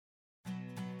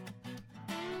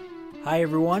Hi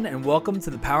everyone, and welcome to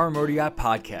the Power Motor Yacht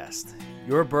Podcast,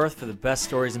 your berth for the best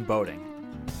stories in boating.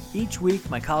 Each week,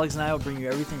 my colleagues and I will bring you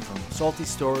everything from salty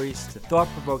stories to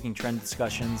thought-provoking trend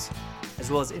discussions, as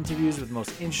well as interviews with the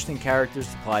most interesting characters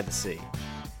to ply the sea.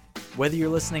 Whether you're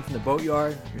listening from the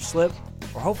boatyard, your slip,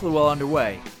 or hopefully well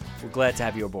underway, we're glad to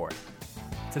have you aboard.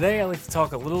 Today, I'd like to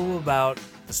talk a little about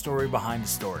the story behind the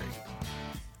story.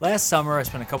 Last summer, I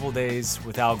spent a couple days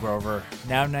with Al Grover,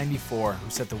 now 94, who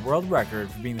set the world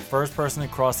record for being the first person to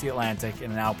cross the Atlantic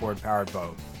in an outboard-powered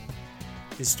boat.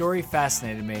 His story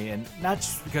fascinated me, and not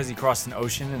just because he crossed an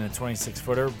ocean in a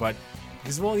 26-footer, but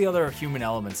because of all the other human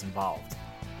elements involved.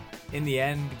 In the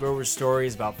end, Grover's story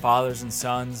is about fathers and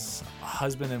sons, a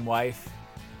husband and wife,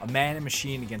 a man and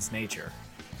machine against nature.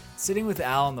 Sitting with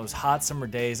Al on those hot summer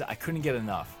days, I couldn't get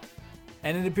enough.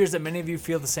 And it appears that many of you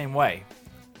feel the same way.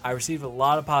 I received a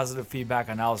lot of positive feedback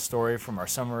on Al's story from our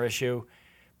summer issue,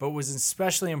 but was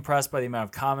especially impressed by the amount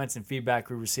of comments and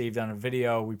feedback we received on a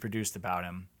video we produced about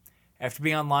him. After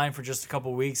being online for just a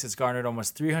couple weeks, it's garnered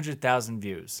almost 300,000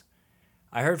 views.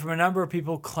 I heard from a number of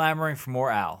people clamoring for more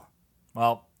Al.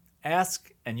 Well,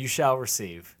 ask and you shall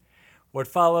receive. What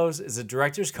follows is a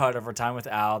director's cut of our time with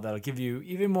Al that'll give you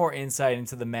even more insight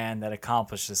into the man that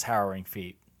accomplished this harrowing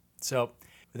feat. So,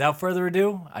 without further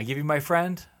ado, I give you my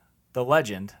friend, the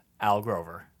legend, Al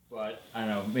Grover. But I don't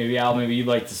know, maybe Al, maybe you'd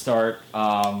like to start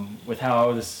with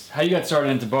how you got started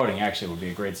into boating. Actually, would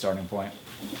be a great starting point.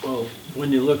 Well,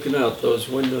 when you're looking out those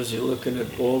windows, you're looking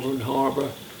at Baldwin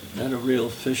Harbor and a real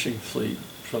fishing fleet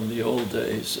from the old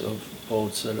days of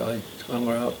boats that I hung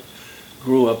out,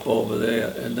 grew up over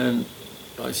there, and then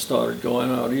I started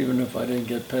going out. Even if I didn't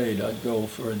get paid, I'd go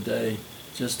for a day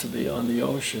just to be on the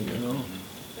ocean, you know.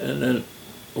 And then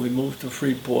we moved to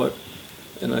Freeport.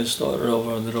 And I started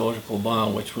over on the Nautical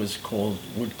Bound, which was called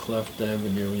Woodcleft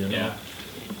Avenue, you know. Yeah.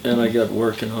 And I got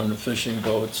working on the fishing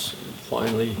boats.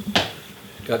 Finally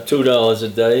got $2 a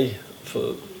day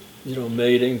for,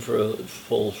 mating for a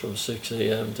full from 6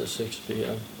 a.m. to 6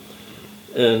 p.m.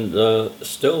 And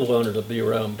still wanted to be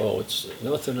around boats.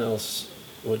 Nothing else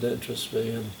would interest me.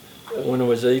 And when I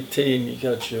was 18, you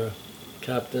got your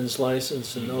captain's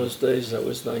license. In those days, that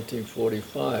was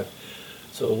 1945.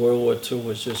 So World War II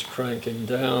was just cranking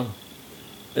down.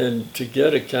 And to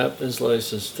get a captain's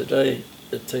license today,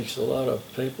 it takes a lot of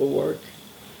paperwork.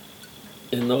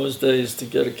 In those days, to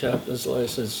get a captain's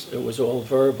license, it was all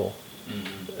verbal.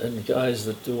 Mm-hmm. And the guys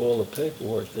that do all the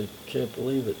paperwork, they can't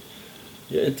believe it.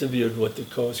 You interviewed with the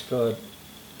Coast Guard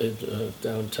in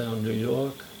downtown New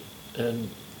York, and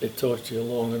they talked to you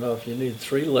long enough. You need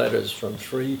 3 letters from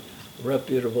 3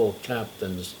 reputable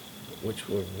captains, which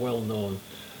were well known,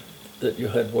 that you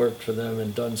had worked for them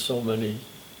and done so many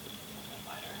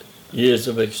years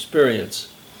of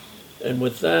experience. And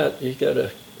with that, you get a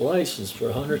license for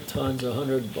 100 tons,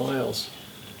 100 miles,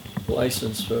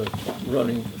 license for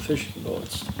running fishing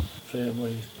boats.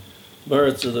 Family,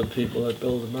 Merritt's are the people that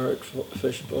build the Merritt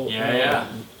fish boat. Yeah.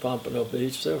 In Pompano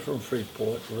Beach. They're from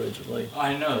Freeport originally.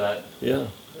 I know that. Yeah,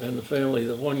 and the family,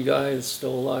 the one guy that's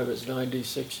still alive is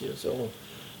 96 years old.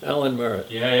 Alan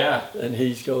Merritt. Yeah. And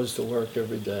he goes to work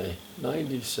every day.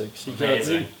 96.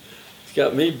 Amazing. He's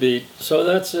got me beat. So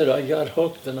that's it. I got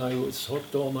hooked, and I was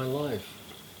hooked all my life.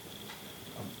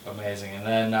 Amazing.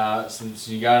 And then since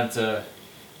you got into,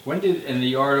 and the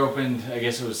yard opened, I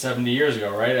guess it was 70 years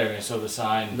ago, right? I mean, I saw the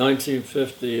sign.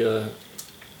 1950,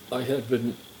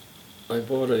 I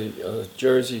bought a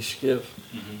Jersey skiff,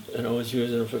 mm-hmm. and I was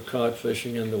using it for cod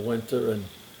fishing in the winter, and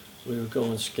we were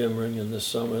going skimmering in the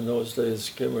summer. In those days,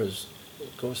 skimmers,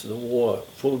 because of the war,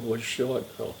 food was short.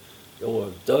 So there were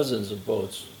dozens of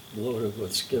boats loaded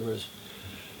with skimmers.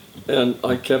 And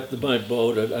I kept my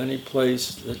boat at any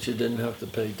place that you didn't have to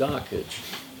pay dockage.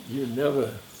 You never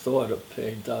thought of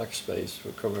paying dock space for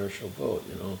a commercial boat,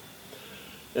 you know.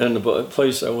 And the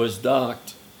place I was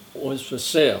docked was for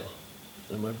sale.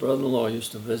 And my brother-in-law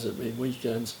used to visit me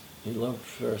weekends. He loved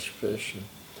fresh fish. And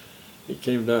he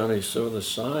came down, he saw the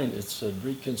sign, it said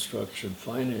Reconstruction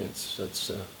Finance.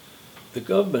 That's the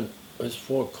government has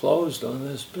foreclosed on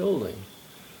this building.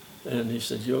 And he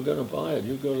said, you're going to buy it.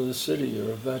 You go to the city,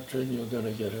 you're a veteran, you're going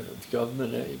to get a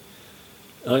government aid.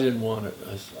 I didn't want it.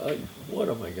 I said, what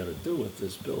am I going to do with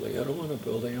this building? I don't want a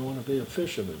building, I want to be a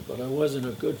fisherman. But I wasn't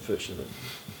a good fisherman.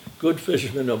 Good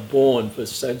fishermen are born for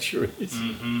centuries.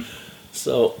 Mm-hmm.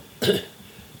 So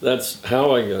that's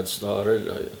how I got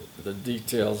started. The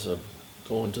details of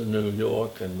going to New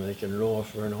York and making an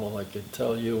offer and all I can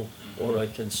tell you, or I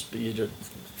can speed it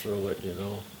through it, you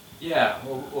know. Yeah,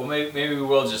 well maybe we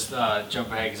will just jump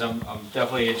ahead, because I'm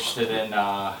definitely interested in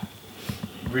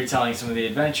retelling some of the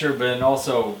adventure, but then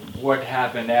also what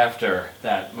happened after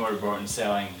that motorboat and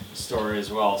sailing story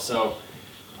as well. So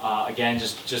again,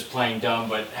 just playing dumb,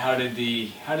 but how did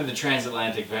the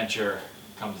transatlantic venture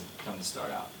come to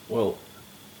start out? Well,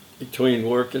 between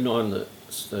working on the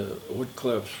wood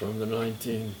clips from the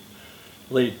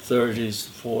late 30s,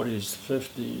 40s,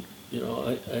 50s,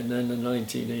 and then in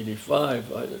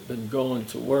 1985, I'd been going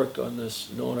to work on this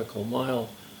nautical mile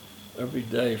every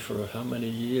day for how many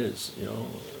years, It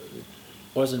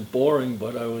wasn't boring,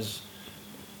 but I was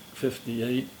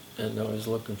 58 and I was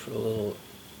looking for a little,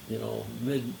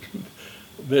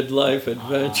 midlife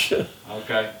adventure.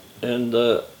 Okay. And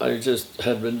I just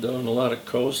had been doing a lot of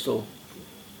coastal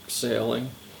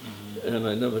sailing, and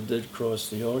I never did cross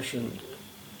the ocean.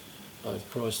 I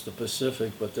crossed the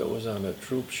Pacific, but that was on a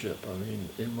troop ship. I mean,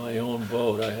 in my own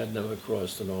boat, I had never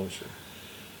crossed an ocean.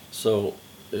 So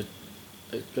it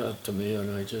got to me,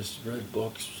 and I just read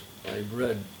books. I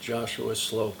read Joshua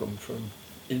Slocum from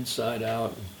Inside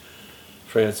Out, and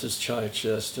Francis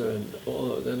Chichester, and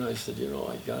all. Then I said,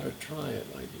 I gotta try it.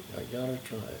 I gotta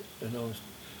try it. And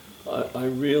I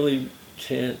really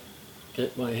can't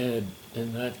get my head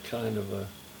in that kind of a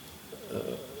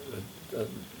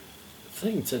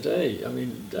thing today. I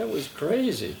mean, that was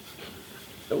crazy.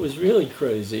 That was really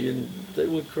crazy, and they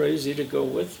were crazy to go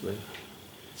with me.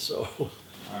 So.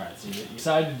 All right, so you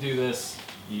decided to do this.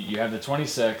 You have the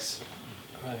 26,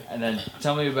 Right. and then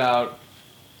tell me about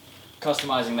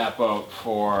customizing that boat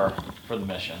for the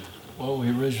mission. Well, we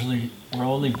originally were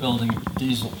only building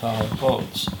diesel-powered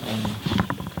boats,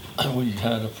 and we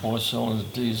had a 4-cylinder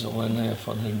diesel in there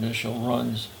for the initial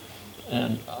runs.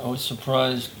 And I was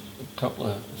surprised a couple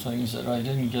of things that I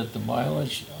didn't get the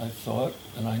mileage, I thought,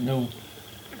 and I knew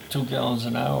 2 gallons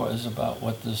an hour is about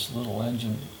what this little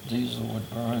engine diesel would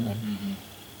burn. And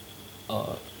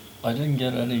I didn't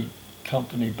get any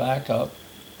company backup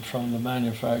from the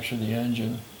manufacturer of the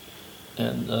engine.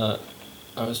 And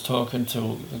I was talking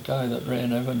to the guy that ran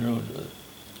Evinrude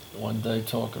one day,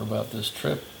 talking about this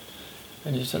trip.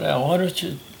 And he said, why don't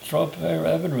you throw a pair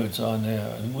of Evinrudes on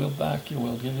there, and we'll back you,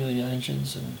 we'll give you the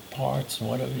engines and parts and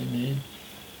whatever you need.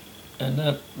 And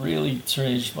that really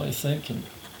changed my thinking.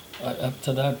 Up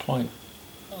to that point,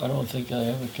 I don't think I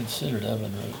ever considered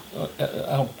Evinrude,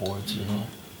 outboards,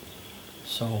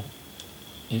 So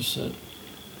he said,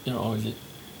 you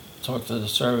talked to the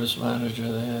service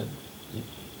manager there.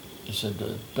 He said,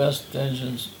 the best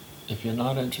engines, if you're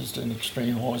not interested in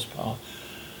extreme horsepower,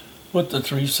 put the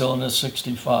 3-cylinder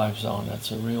 65s on.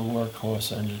 That's a real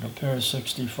workhorse engine. A pair of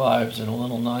 65s and a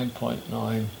little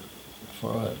 9.9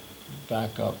 for a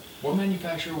backup. What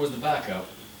manufacturer was the backup?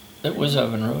 It was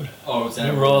Evinrude. Oh, it was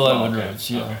Evinrude. They were all Oh, Evinrudes,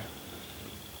 okay. yeah. Okay.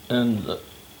 And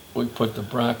we put the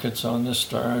brackets on the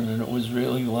stern, and it was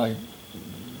really like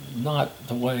not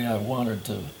the way I wanted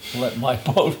to let my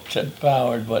boat get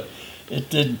powered, but it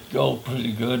did go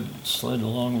pretty good. It slid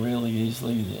along really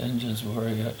easily. The engines were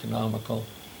very economical.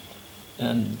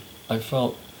 And I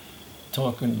felt,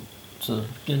 talking to the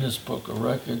Guinness Book of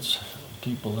Records,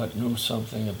 people that knew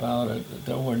something about it, that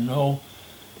there were no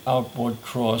outboard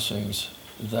crossings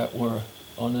that were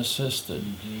unassisted.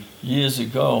 Years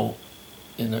ago,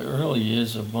 in the early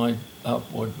years of my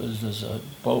outboard business, a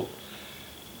boat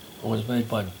was made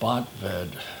by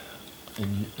Botved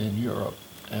in Europe,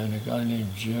 and a guy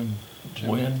named Jim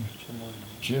Wynn,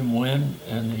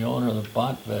 and the owner of the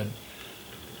Botved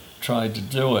tried to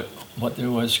do it, but they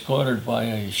were escorted by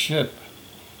a ship,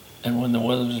 and when the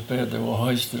weather was bad, they were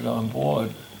hoisted on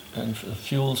board, and for the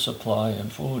fuel supply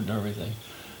and food and everything.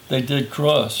 They did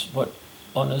cross, but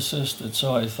unassisted,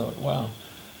 so I thought, wow,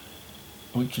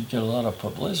 we could get a lot of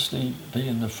publicity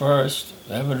being the first.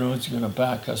 Evinrude's going to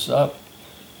back us up.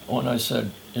 When I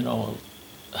said,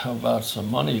 how about some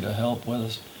money to help with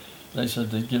us, they said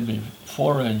they'd give me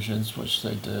 4 engines, which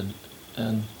they did,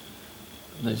 and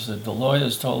they said, the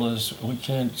lawyers told us we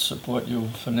can't support you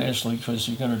financially because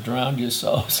you're going to drown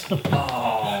yourselves. Oh,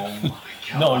 my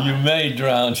God. No, you may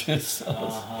drown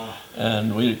yourselves.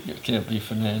 And we can't be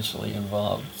financially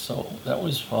involved. So that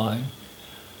was fine.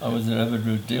 I was an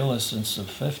Evinrude dealer since the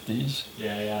 50s.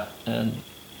 Yeah. And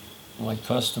my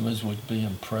customers would be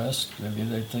impressed. Maybe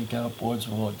they'd think outboards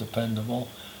were more dependable.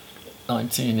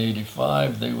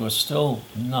 1985, they were still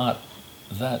not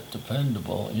that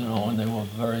dependable, and they were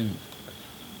very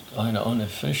kind of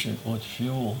inefficient with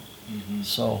fuel.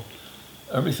 So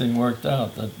everything worked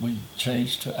out that we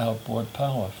changed to outboard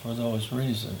power for those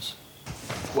reasons.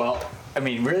 Well, I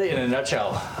mean, really, in a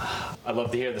nutshell, I'd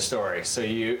love to hear the story. So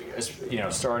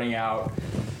starting out,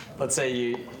 let's say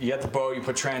you got the boat, you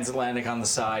put transatlantic on the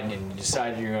side, and you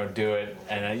decided you're going to do it,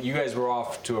 and you guys were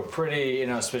off to a pretty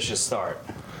inauspicious start.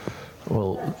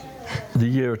 Well, the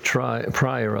year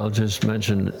prior, I'll just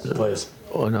mention, Please.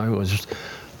 when I was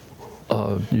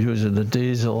using the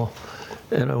diesel,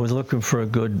 and I was looking for a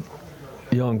good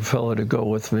young fella to go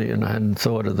with me, and I hadn't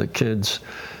thought of the kids.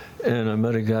 And I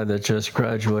met a guy that just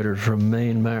graduated from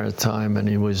Maine Maritime, and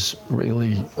he was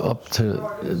really up to,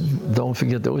 don't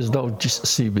forget, there was no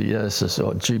CBSs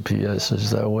or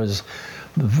GPSs. There was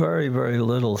very, very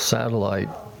little satellite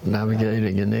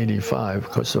navigating in '85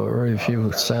 because there were very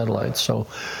few satellites. So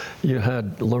you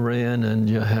had Loran and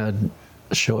you had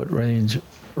short-range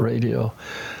radio.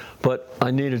 But I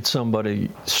needed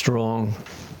somebody strong,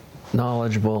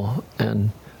 knowledgeable, and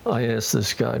I asked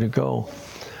this guy to go.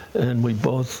 And we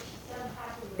both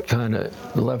kind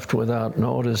of left without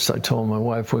notice. I told my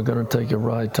wife, we're going to take a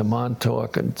ride to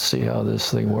Montauk and see how this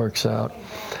thing works out.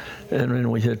 And then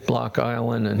we hit Block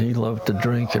Island, and he loved to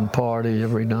drink and party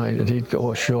every night. And he'd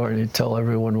go ashore and he'd tell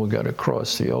everyone we got to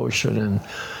cross the ocean. And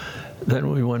then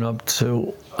we went up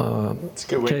to It's a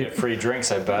good way to get free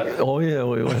drinks, I bet. Oh yeah,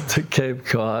 we went to Cape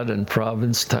Cod and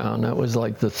Provincetown. That was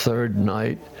like the third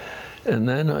night. And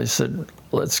then I said,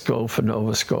 let's go for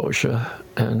Nova Scotia,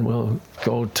 and we'll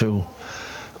go to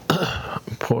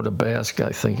Port aux Basques,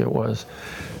 I think it was.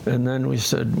 And then we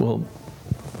said, well,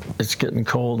 it's getting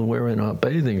cold, we're in our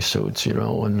bathing suits, you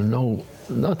know, and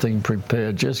nothing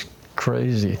prepared, just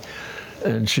crazy.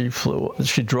 And she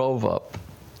drove up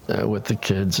with the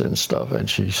kids and stuff, and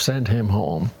she sent him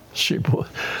home.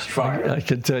 I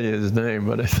could tell you his name,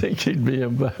 but I think he'd be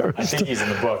embarrassed. I think he's in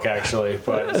the book, actually,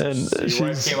 but your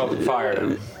wife came up and fired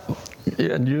him.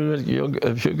 Yeah, and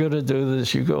if you're going to do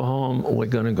this, you go home, we're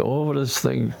going to go over this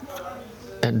thing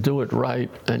and do it right,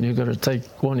 and you're going to take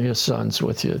one of your sons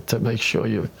with you to make sure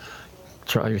you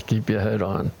try to keep your head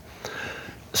on.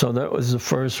 So that was the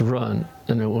first run,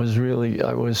 and it was really,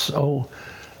 I was so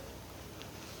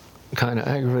kind of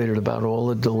aggravated about all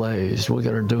the delays. We're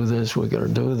going to do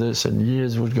this, and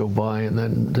years would go by, and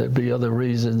then there'd be other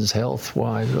reasons,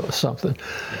 health-wise or something.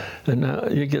 And now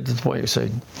you get to the point you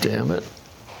say, damn it,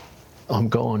 I'm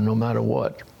going no matter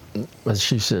what. And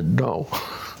she said no.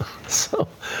 So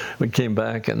we came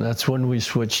back, and that's when we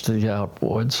switched to the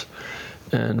outboards,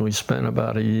 and we spent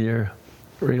about a year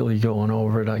really going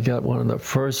over it. I got one of the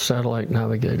first satellite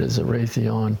navigators, a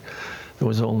Raytheon. There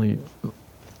was only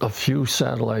a few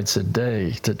satellites a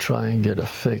day to try and get a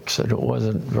fix, and it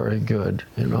wasn't very good,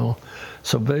 you know.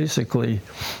 So basically,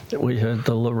 we had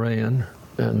the Loran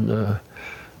and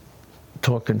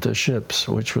talking to ships,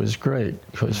 which was great,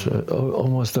 because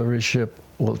almost every ship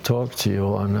will talk to you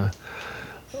on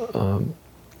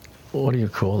what do you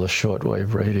call the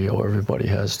shortwave radio everybody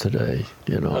has today,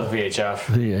 you know? Oh, VHF.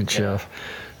 VHF.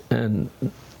 Yeah. And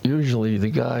usually the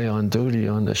guy on duty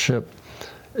on the ship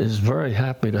is very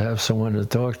happy to have someone to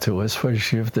talk to,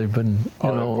 especially if they've been,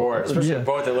 you know, board. Especially a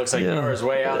boat that looks like yours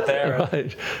way out there.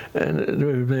 Right. And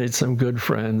we made some good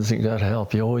friends and got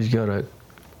help. You always got a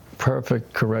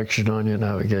perfect correction on your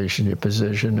navigation, your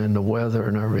position, and the weather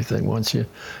and everything once you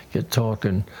get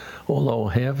talking. Although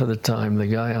half of the time the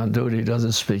guy on duty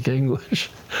doesn't speak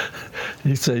English.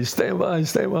 He'd say, stand by,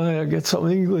 I'll get some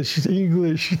English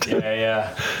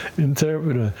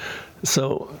interpreter.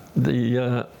 So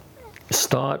the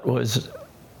start was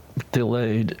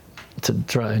delayed to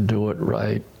try and do it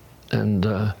right. And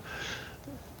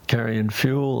carrying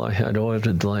fuel, I had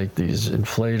ordered like these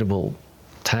inflatable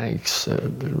tanks,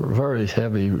 very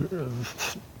heavy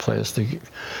plastic,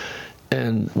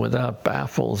 and without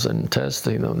baffles and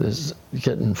testing them, there's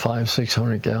getting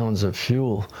 500-600 gallons of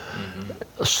fuel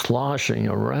sloshing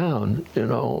around, you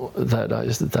know,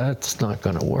 that's not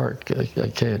going to work. I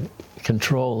can't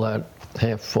control that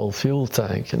half-full fuel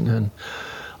tank. And then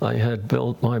I had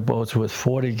built my boats with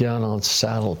 40-gallon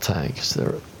saddle tanks.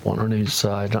 They're one on each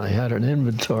side, and I had an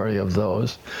inventory of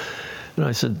those. And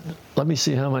I said, let me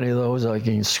see how many of those I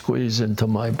can squeeze into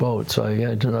my boat. So I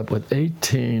ended up with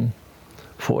 18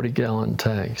 40-gallon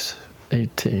tanks,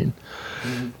 18.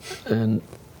 And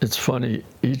it's funny,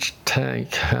 each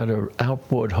tank had an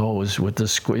outboard hose with the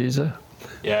squeezer.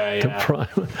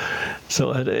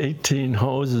 So I had 18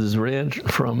 hoses ran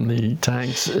from the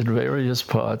tanks at various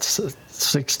parts,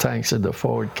 6 tanks in the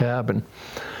forward cabin,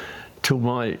 to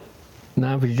my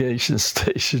navigation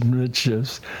station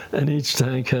midships, and each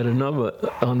tank had a number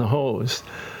on the hose,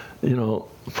 you know,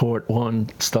 port 1,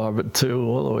 starboard 2,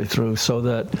 all the way through, so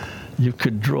that you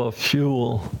could draw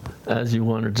fuel as you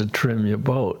wanted to trim your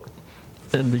boat.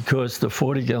 And because the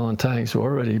 40-gallon tanks were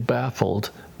already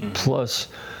baffled, plus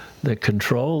they're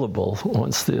controllable,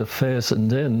 once they're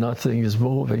fastened in, nothing is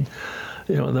moving.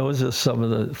 You know, those are some of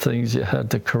the things you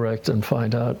had to correct and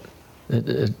find out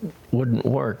it wouldn't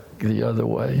work the other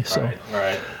way. So,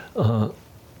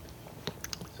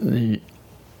 the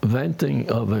venting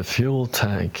of a fuel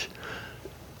tank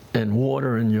and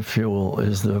water in your fuel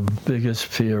is the biggest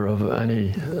fear of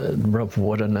any rough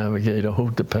water navigator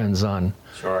who depends on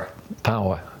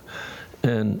power.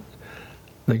 And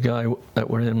the guy that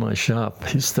were in my shop,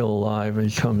 he's still alive. He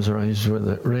comes around.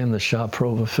 Ran the shop for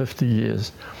over 50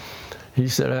 years. He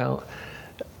said, "Al,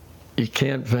 you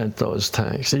can't vent those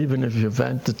tanks. Even if you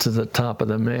vent it to the top of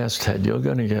the masthead, you're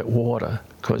going to get water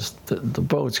because the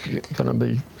boat's going to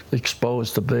be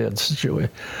exposed to bad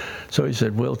situation." So he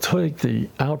said, "We'll take the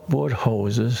outboard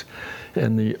hoses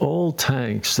and the old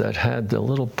tanks that had the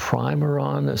little primer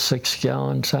on, a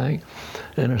 6-gallon tank,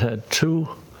 and it had 2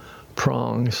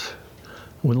 prongs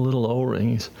with little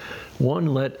O-rings. One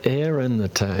let air in the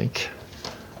tank,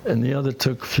 and the other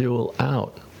took fuel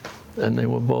out. And they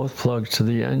were both plugged to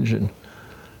the engine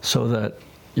so that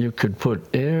you could put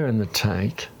air in the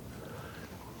tank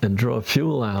and draw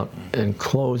fuel out and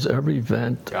close every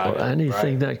vent or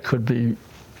anything that could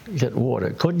get water.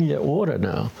 It couldn't get water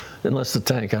now unless the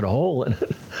tank had a hole in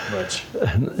it."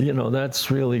 And, you know, that's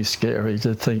really scary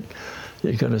to think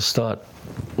you're going to start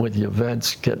with your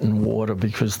vents getting water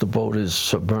because the boat is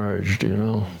submerged, you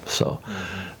know. So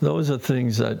those are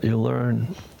things that you learn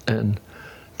and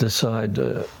decide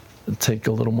to take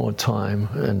a little more time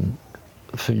and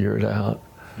figure it out.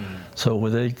 So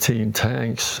with 18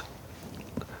 tanks,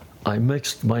 I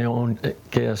mixed my own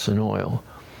gas and oil.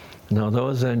 Now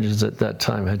those engines at that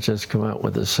time had just come out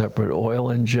with a separate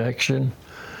oil injection.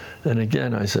 And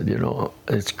again, I said, you know,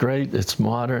 it's great, it's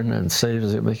modern and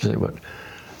saves it, but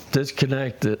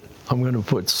disconnect it. I'm going to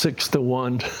put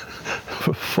 6-to-1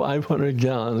 for 500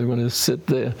 gallons. I'm going to sit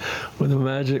there with a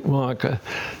magic marker.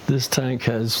 This tank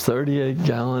has 38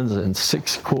 gallons and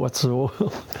 6 quarts of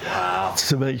oil. Wow.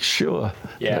 To make sure.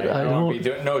 Yeah, I don't be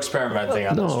doing no experimenting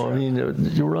on this. No, I mean,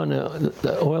 you run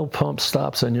the oil pump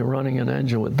stops and you're running an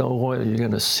engine with no oil, you're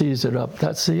going to seize it up.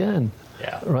 That's the end.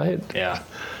 Yeah. Right? Yeah.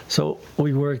 So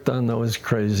we worked on those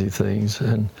crazy things,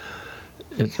 and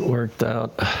it worked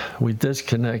out. We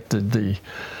disconnected the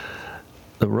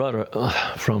rudder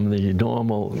from the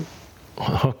normal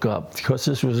hookup because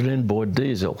this was an inboard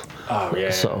diesel. Oh,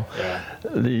 yeah. So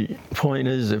the point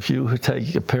is, if you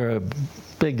take a pair of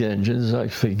big engines, I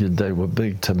figured they were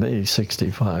big to me,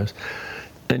 65s,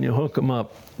 and you hook them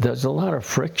up, there's a lot of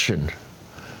friction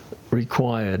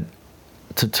required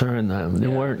to turn them. They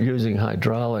weren't using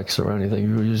hydraulics or anything.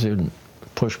 You were using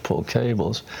push-pull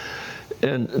cables.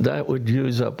 And that would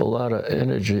use up a lot of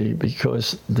energy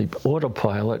because the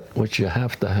autopilot, which you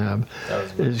have to have,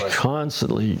 is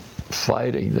constantly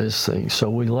fighting this thing.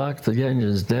 So we locked the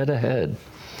engines dead ahead.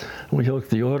 We hooked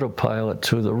the autopilot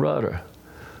to the rudder,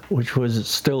 which was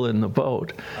still in the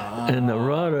boat. And the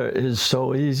rudder is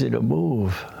so easy to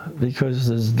move because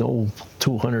there's no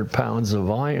 200 pounds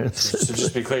of iron. So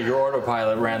just to be clear, your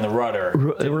autopilot ran the rudder.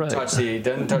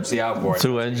 Didn't touch the outboard.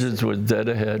 2 engines were dead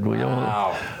ahead.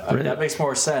 Wow. That makes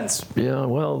more sense. Yeah,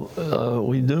 well,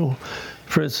 we do.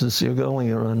 For instance, you're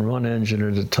going on one engine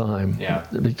at a time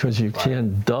because you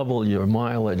can't double your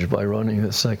mileage by running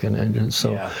the second engine.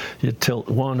 So you tilt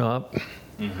one up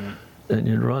and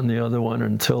you'd run the other one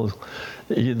until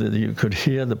either you could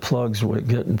hear the plugs were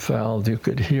getting fouled, you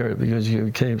could hear it because you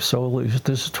came solely,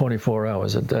 this is 24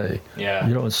 hours a day. Yeah.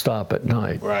 You don't stop at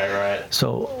night. Right.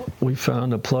 So we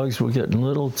found the plugs were getting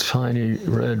little tiny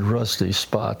red rusty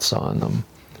spots on them.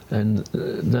 And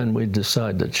then we'd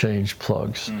decide to change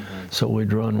plugs. So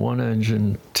we'd run one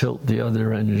engine, tilt the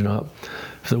other engine up.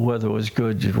 If the weather was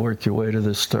good, you'd work your way to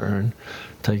the stern,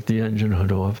 take the engine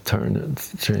hood off, turn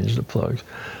it, change the plugs.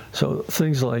 So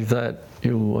things like that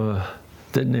you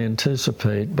didn't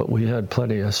anticipate, but we had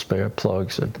plenty of spare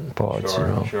plugs and parts.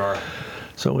 Sure.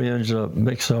 So we ended up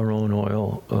mix our own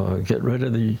oil, get rid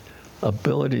of the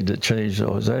ability to change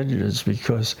those engines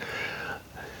because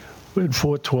we had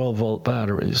 4 12-volt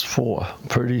batteries, 4,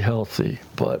 pretty healthy,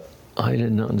 but I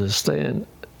didn't understand,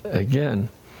 again,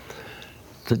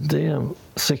 the damn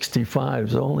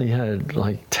 65s only had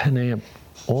like 10 amp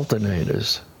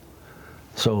alternators.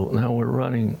 So now we're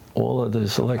running all of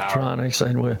this electronics,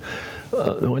 and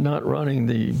we're not running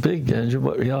the big engine,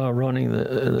 but we are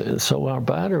running so our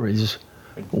batteries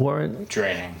weren't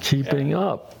keeping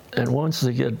up. And once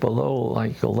they get below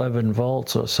like 11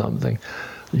 volts or something,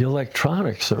 the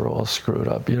electronics are all screwed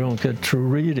up. You don't get true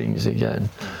readings again.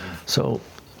 So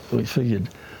we figured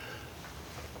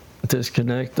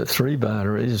disconnect the 3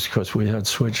 batteries because we had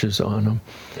switches on them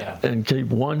and keep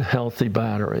one healthy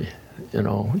battery,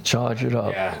 charge it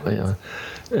up.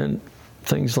 And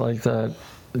things like that,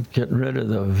 getting rid of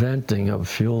the venting of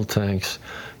fuel tanks,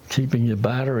 keeping your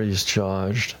batteries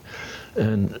charged,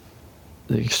 and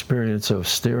the experience of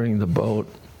steering the boat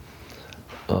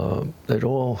it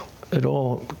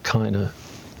all kind of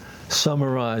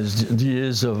summarized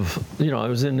years of, I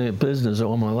was in the business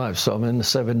all my life, so I'm in the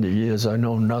 70 years, I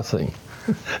know nothing.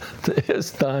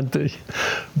 There's Dante,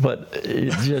 but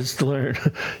you just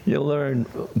learn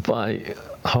by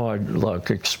hard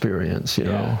luck experience,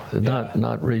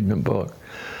 not reading a book.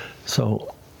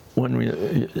 So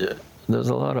when there's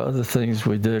a lot of other things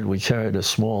we did. We carried a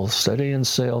small steady-in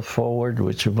sail forward,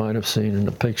 which you might have seen in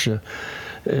the picture.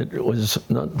 It was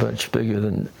not much bigger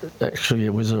than, actually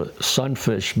it was a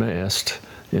sunfish mast,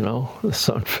 a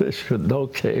sunfish with no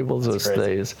cables or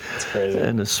stays. That's crazy.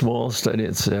 And a small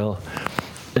steady-in sail.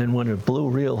 And when it blew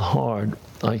real hard,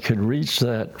 I could reach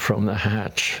that from the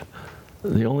hatch.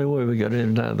 The only way we got in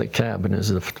and out of the cabin is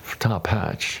the top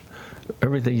hatch.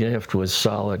 Everything aft was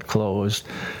solid closed,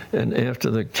 and after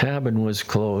the cabin was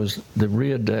closed, the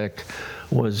rear deck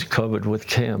was covered with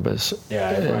canvas.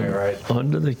 Yeah, right.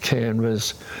 Under the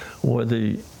canvas were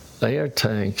the air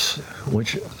tanks,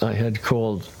 which I had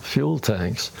called fuel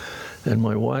tanks, and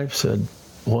my wife said,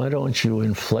 "Why don't you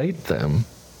inflate them,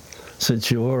 since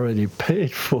you already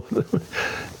paid for them,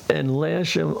 and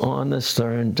lash them on the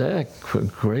stern deck for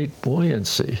great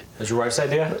buoyancy?" Was your wife's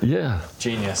idea? Yeah.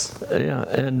 Genius. Yeah,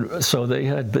 and so they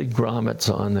had big grommets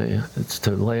on there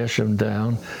to lash them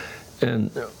down,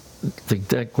 and the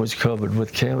deck was covered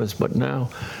with canvas. But now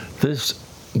this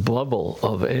bubble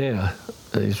of air,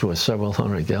 these were several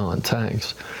 100-gallon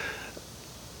tanks,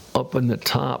 up in the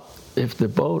top, if the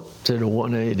boat did a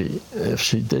 180, if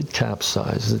she did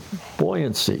capsize, the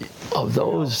buoyancy of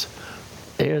those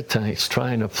air tanks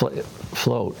trying to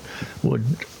float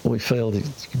we felt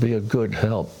to be a good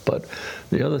help. But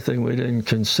the other thing we didn't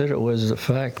consider was the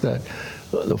fact that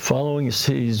the following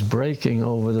seas breaking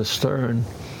over the stern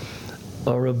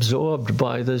are absorbed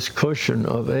by this cushion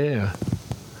of air.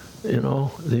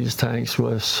 These tanks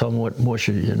were somewhat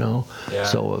mushy, Yeah.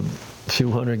 So a few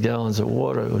 100 gallons of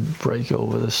water would break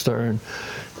over the stern,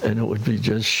 and it would be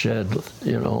just shed,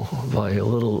 by a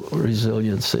little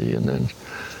resiliency. And then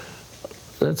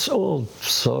that's all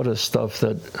sort of stuff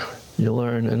that you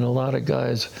learn. And a lot of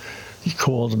guys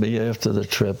called me after the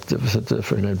trip with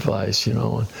different advice,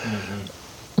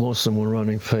 Mm-hmm. Most of them were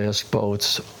running fast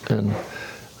boats, and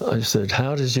I said,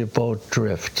 "How does your boat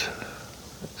drift?"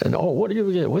 And, what do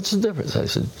you get? What's the difference? I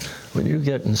said, when you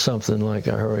get in something like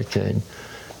a hurricane,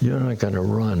 you're not going to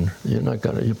run.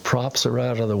 Your props are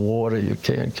out of the water, you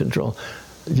can't control.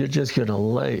 You're just going to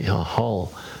lay a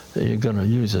hull. Are you going to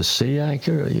use a sea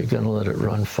anchor? Are you going to let it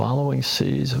run following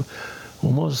seas?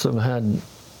 Well, most of them hadn't.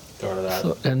 Thought of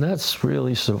that. And that's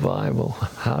really survival.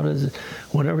 How does it,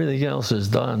 when everything else is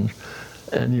done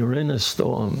and you're in a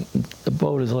storm, the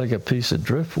boat is like a piece of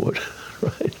driftwood,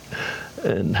 right?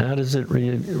 And how does it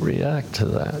react to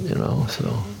that,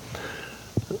 So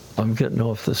I'm getting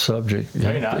off the subject. No,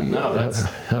 you're not.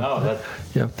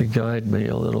 You have to guide me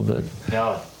a little bit.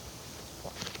 No.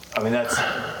 I mean,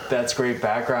 that's great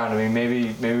background. I mean,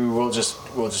 maybe we'll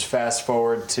just fast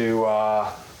forward to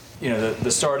the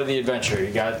start of the adventure.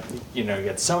 You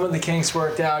got some of the kinks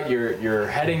worked out. You're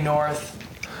heading north.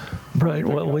 Right.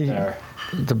 Well,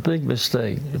 the big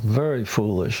mistake, very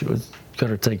foolish, was got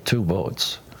to take two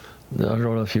boats. I don't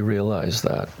know if you realize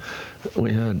that.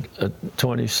 We had a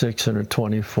 26 and a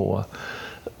 24.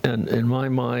 And in my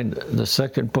mind, the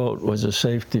second boat was a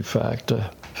safety factor.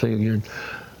 Figured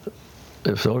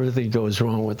if everything goes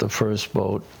wrong with the first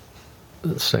boat,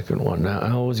 the second one. Now,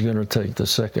 I was going to take the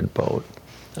second boat.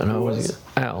 And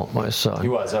Al, my son. He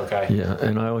was, okay. Yeah,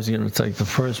 and I was going to take the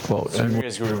first boat. So you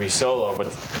guys were going to be solo, but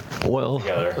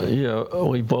together. Yeah,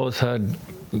 we both had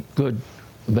good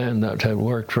men that had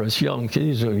worked for us.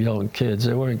 These were young kids.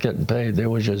 They weren't getting paid. They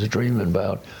were just dreaming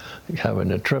about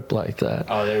having a trip like that.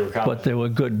 Oh, they were coming. But they were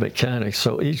good mechanics,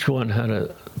 so each one had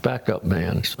a backup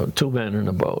man, so two men in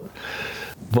a boat.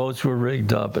 Boats were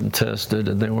rigged up and tested,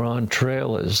 and they were on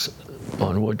trailers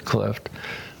on Woodcliff.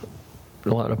 A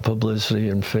lot of publicity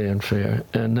and fanfare.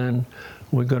 And then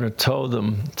we're going to tow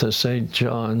them to St.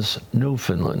 John's,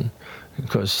 Newfoundland,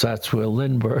 because that's where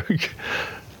Lindbergh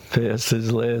passed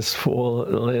his last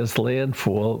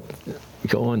landfall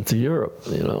going to Europe,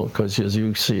 because as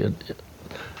you see it,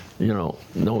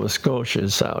 Nova Scotia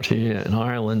is out here and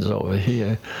Ireland's over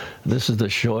here. This is the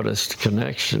shortest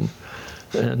connection.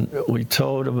 And we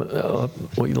towed them,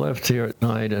 we left here at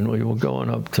night and we were going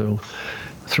up through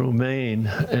Maine,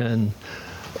 and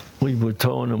we were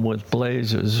towing them with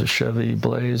Blazers, Chevy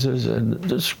Blazers, and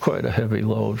just quite a heavy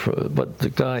load but the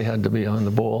guy had to be on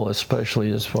the ball,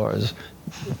 especially as far as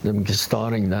them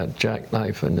starting that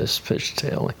jackknife and this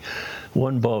fishtailing.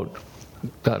 One boat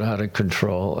got out of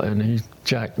control, and he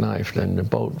jackknifed, and the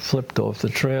boat flipped off the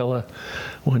trailer,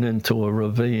 went into a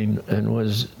ravine, and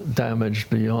was damaged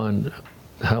beyond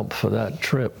help for that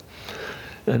trip.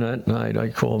 And that night I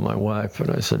called my wife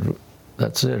and I said,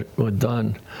 that's it, we're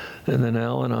done. And then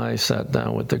Al and I sat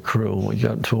down with the crew. We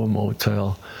got to a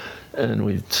motel and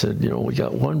we said, you know, we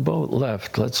got one boat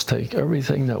left. Let's take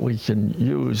everything that we can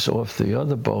use off the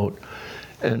other boat,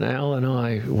 and Al and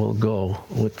I will go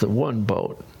with the one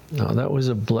boat. Now that was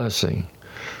a blessing.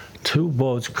 Two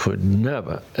boats could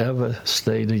never, ever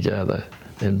stay together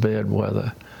in bad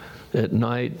weather. At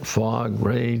night, fog,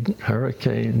 rain,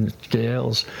 hurricanes,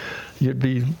 gales, you'd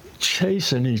be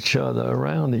chasing each other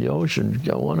around the ocean.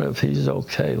 I wonder if he's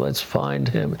okay, let's find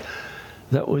him.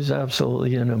 That was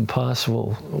absolutely an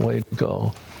impossible way to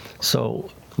go.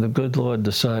 So the good Lord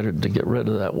decided to get rid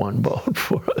of that one boat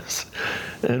for us.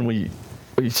 And we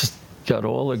just got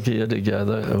all the gear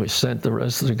together, and we sent the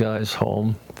rest of the guys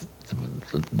home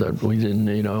that we didn't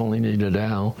need. I only needed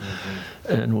Al.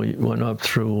 Mm-hmm. And we went up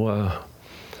through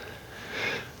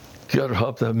got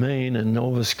up to Maine and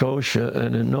Nova Scotia,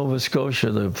 and in Nova Scotia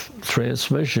the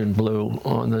transmission blew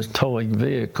on the towing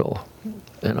vehicle.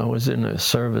 And I was in a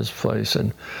service place,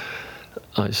 and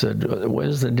I said,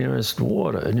 where's the nearest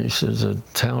water? And he says, a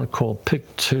town called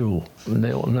Pictou,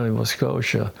 Nova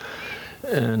Scotia.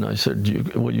 And I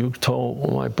said, will you tow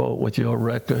my boat with your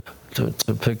wrecker to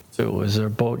Pictou? Is there a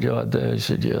boatyard there? He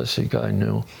said, yes, the guy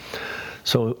knew.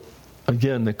 So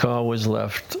again, the car was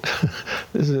left.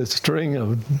 There's a string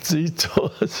of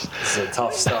detours. It's a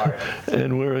tough start.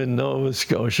 And we're in Nova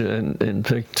Scotia in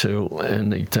Pictou,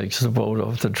 and he takes the boat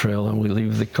off the trailer, and we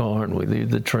leave the car and we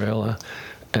leave the trailer.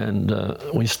 And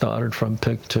we started from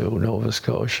Pictou, Nova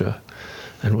Scotia,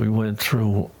 and we went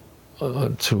through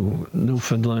to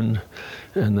Newfoundland,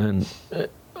 and then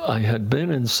I had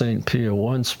been in St. Pierre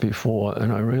once before,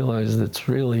 and I realized it's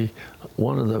really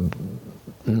one of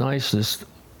the nicest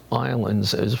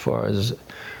islands as far as,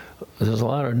 there's a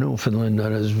lot of Newfoundland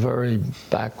that is very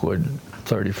backward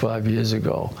 35 years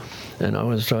ago. And I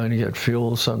was trying to get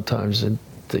fuel sometimes, and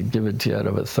they give it to you out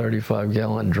of a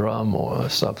 35-gallon drum or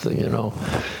something, you know.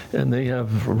 And they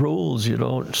have rules. You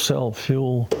don't sell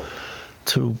fuel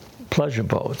to pleasure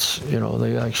boats. You know,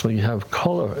 they actually have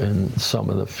color in some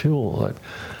of the fuel.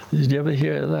 Did you ever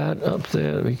hear that up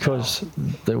there? Because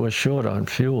they were short on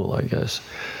fuel, I guess.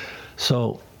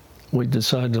 So we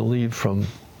decided to leave from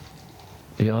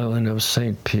the island of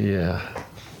St. Pierre,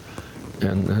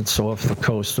 and that's off the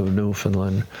coast of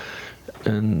Newfoundland.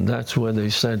 And that's where they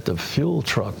sent the fuel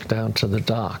truck down to the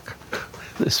dock,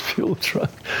 this fuel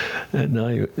truck. And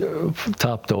I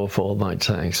topped off all my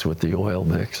tanks with the oil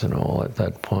mix and all at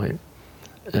that point.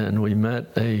 And we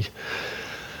met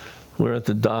we're at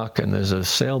the dock, and there's a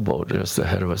sailboat just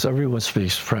ahead of us. Everyone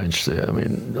speaks French there. I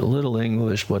mean, a little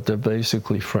English, but they're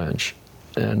basically French.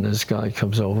 And this guy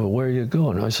comes over, where are you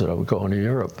going? I said, I'm going to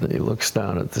Europe. And he looks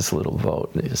down at this little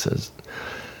boat, and he says,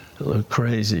 it looked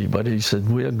crazy, but he said,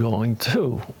 we're going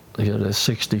too. He had a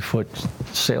 60-foot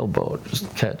sailboat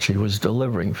catch he was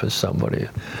delivering for somebody.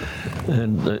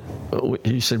 And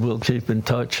he said, we'll keep in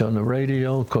touch on the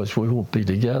radio, because we won't be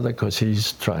together, because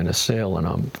he's trying to sail and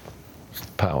I'm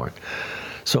powered.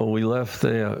 So we left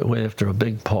there after a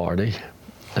big party.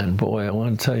 And boy, I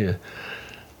want to tell you,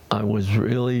 I was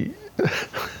really,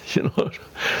 you know,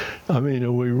 I mean,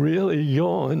 are we really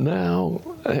going now?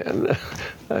 And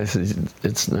I said,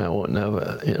 it's now or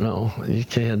never, you know. You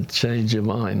can't change your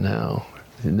mind now.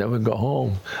 You never go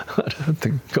home. I'd have to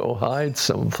go hide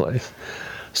someplace.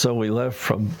 So we left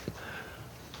from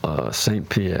St.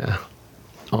 Pierre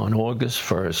on August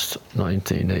 1st,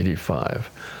 1985,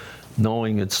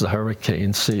 knowing it's the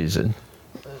hurricane season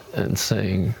and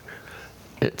saying,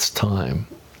 it's time,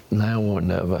 now or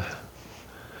never.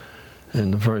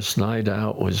 And the first night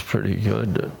out was pretty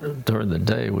good. During the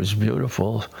day it was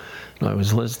beautiful. And I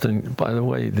was listening, by the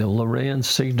way, the Loran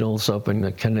signals up in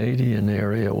the Canadian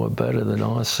area were better than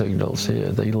our signals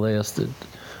here. They lasted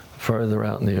further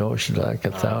out in the ocean, like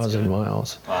 1,000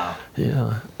 miles. Wow.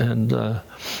 Yeah, and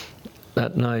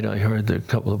that night I heard a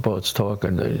couple of boats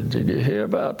talking. Did you hear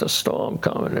about the storm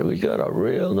coming? We got a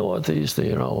real northeaster,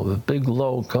 you know, a big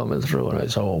low coming through. And I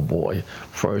said, oh boy,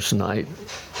 first night.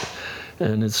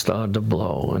 And it started to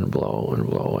blow and blow and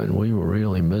blow, and we were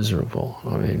really miserable.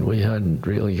 I mean, we hadn't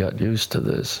really got used to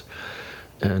this.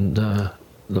 And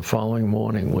the following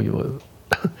morning, we were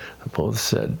both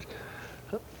said,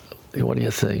 what do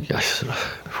you think? I said,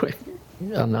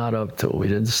 I'm not up to it. We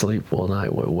didn't sleep all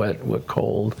night. We're wet, we're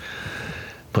cold,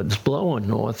 but it's blowing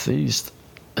northeast.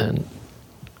 And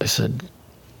I said,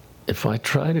 if I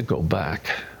try to go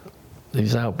back,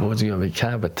 these outboards are going to be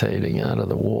cavitating out of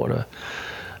the water.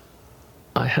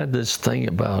 I had this thing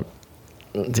about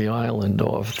the island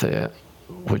off there,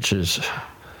 which is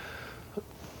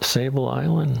Sable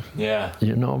Island. Yeah.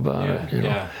 You know about it, you know?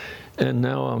 Yeah. And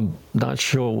now I'm not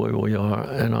sure where we are,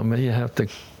 and I may have to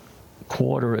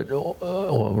quarter it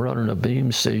or run in a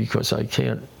beam sea because I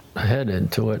can't head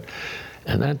into it.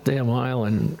 And that damn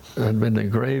island had been the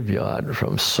graveyard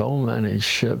from so many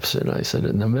ships. And I said,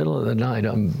 in the middle of the night,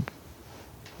 I'm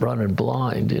running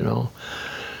blind, you know.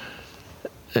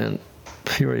 And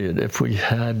period, if we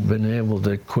had been able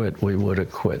to quit, we would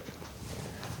have quit.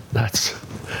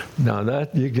 Now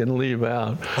that you can leave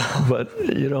out, but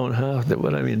you don't have to.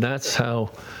 But I mean, that's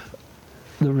how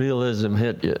the realism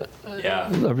hit you. Yeah.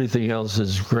 Everything else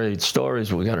is great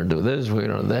stories. We're gonna do this.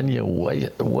 Then you're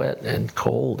wet and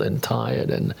cold and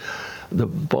tired, and the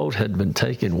boat had been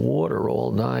taking water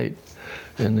all night,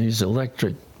 and these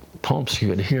electric pumps, you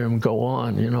could hear them go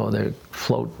on. You know, they're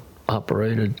float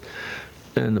operated.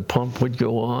 And the pump would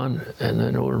go on, and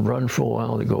then it would run for a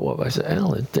while to go up. I said,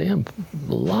 Alan, damn,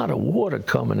 a lot of water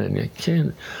coming in. You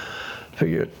can't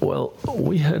figure it. Well,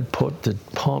 we had put the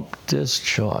pump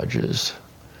discharges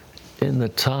in the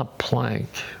top plank,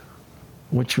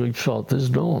 which we felt is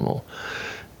normal.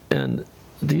 And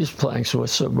these planks were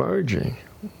submerging.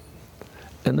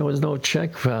 And there was no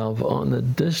check valve on the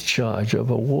discharge of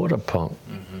a water pump.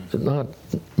 Mm-hmm. Not,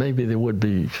 maybe there would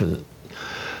be for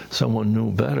someone knew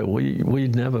better. We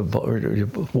never,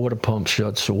 water pump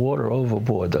shuts the water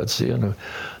overboard. That's the end of it.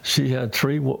 She had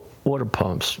 3 water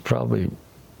pumps, probably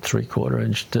 3/4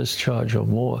 inch discharge or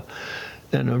more.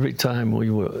 And every time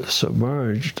we were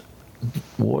submerged,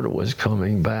 water was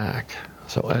coming back.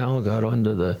 So Al got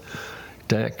under the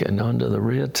deck and under the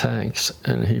rear tanks,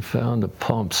 and he found the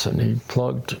pumps, and he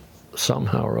plugged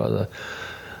somehow or other.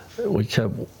 We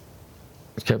kept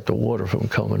the water from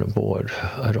coming aboard.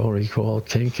 I don't recall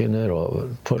kinking it or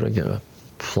putting a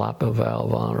flapper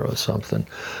valve on it or something.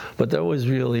 But that was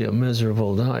really a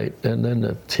miserable night. And then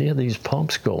to hear these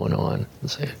pumps going on,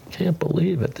 and say, I can't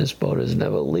believe it. This boat has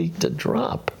never leaked a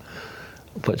drop.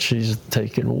 But she's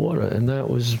taking water. And that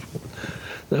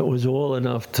was all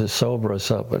enough to sober us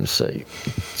up and say,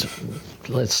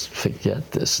 let's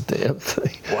forget this damn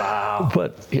thing. Wow.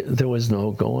 But there was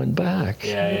no going back.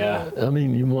 Yeah. I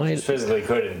mean, you might... Just physically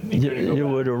couldn't. You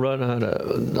would have run out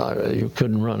of... You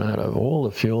couldn't run out of all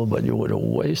the fuel, but you would have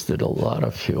wasted a lot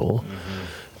of fuel.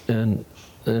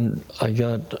 Mm-hmm. And I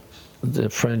got the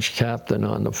French captain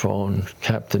on the phone,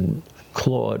 Captain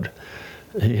Claude.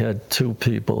 He had 2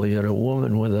 people. He had a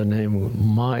woman with a name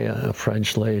Maya, a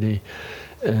French lady,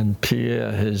 and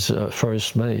Pierre, his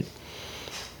first mate.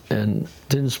 And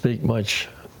didn't speak much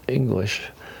English,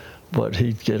 but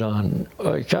he'd get on,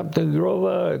 Captain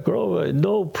Grover,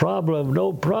 no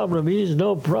problem, he's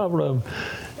no problem.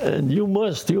 And you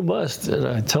must. And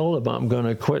I told him I'm going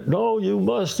to quit. No, you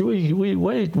must, we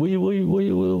wait, we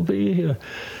will be here.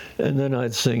 And then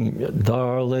I'd sing,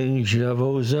 darling, je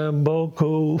vous aime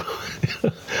beaucoup,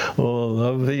 or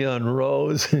La Vie en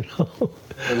Rose, you know.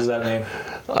 What does that mean?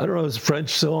 I don't know, it's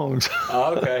French songs.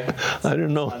 Oh, okay. I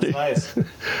didn't know. That's nice.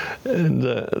 And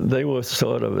they were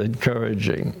sort of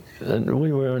encouraging. And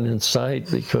we weren't in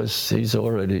sight because he's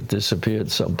already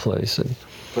disappeared someplace. And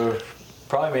But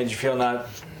probably made you feel not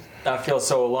feel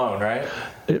so alone, right?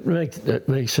 it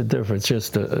makes a difference.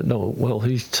 Just no. Well,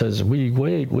 he says we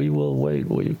wait, we will wait,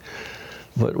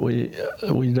 but we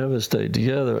never stayed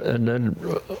together. And then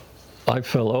I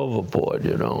fell overboard,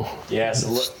 you know.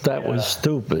 Yes. That was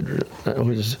stupid. That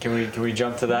was. Can we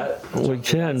jump to that? We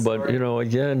can, but you know,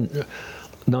 again,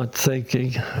 not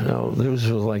thinking. You know, this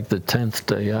was like the 10th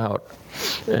day out,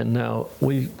 and now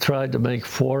we tried to make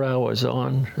 4 hours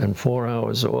on and 4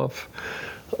 hours off,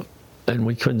 and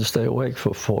we couldn't stay awake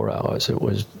for 4 hours. It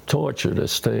was torture to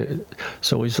stay.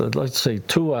 So we said, let's say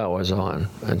 2 hours on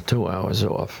and 2 hours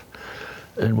off,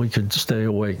 and we could stay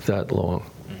awake that long.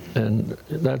 And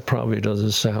that probably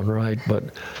doesn't sound right,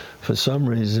 but for some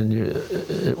reason,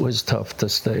 it was tough to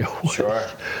stay awake. Sure.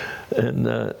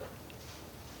 And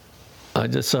I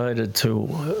decided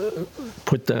to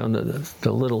put down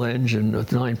the little engine, the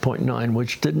 9.9,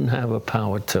 which didn't have a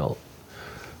power tilt.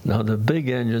 Now, the big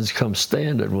engines come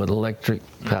standard with electric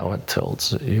power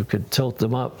tilts. You could tilt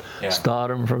them up, start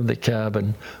them from the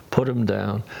cabin, put them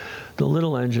down. The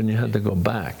little engine, you had to go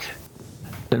back.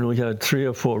 And we had 3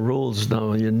 or 4 rules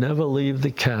now. You never leave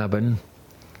the cabin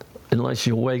unless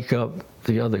you wake up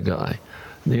the other guy.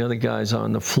 The other guy's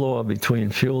on the floor between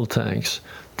fuel tanks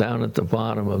down at the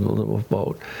bottom of the little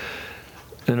boat.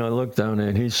 And I looked down there,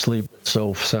 and he's sleeping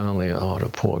so soundly. Oh, the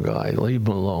poor guy, leave him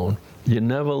alone. You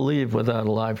never leave without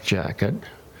a life jacket.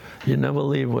 you never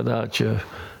leave without your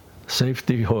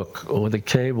safety hook or the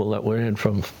cable that went in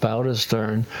from bow to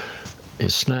stern. You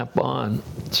snap on,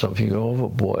 so if you go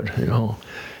overboard, you know.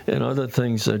 And other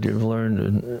things that you've learned,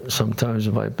 and sometimes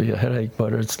it might be a headache,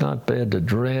 but it's not bad to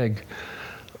drag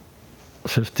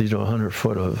 50 to 100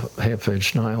 foot of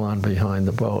half-inch nylon behind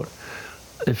the boat.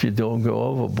 If you don't go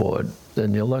overboard,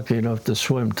 then you're lucky enough to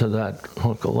swim to that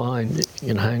hook of line, you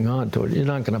can hang on to it. You're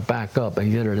not going to back up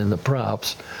and get it in the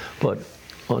props, but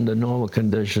under normal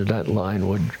conditions, that line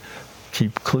would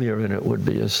keep clear and it would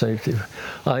be a safety.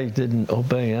 I didn't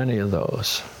obey any of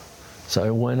those. So I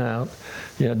went out.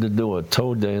 You had to do a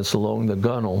toe dance along the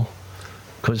gunnel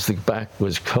because the back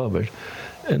was covered.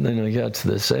 And then I got to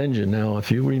this engine. Now,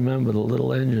 if you remember the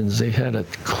little engines, they had a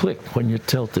click when you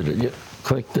tilted it. You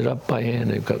clicked it up by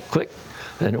hand, it would go click,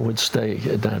 and it would stay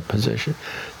in that position.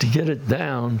 To get it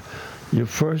down, you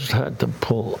first had to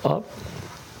pull up,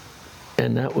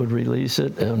 and that would release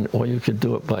it, or you could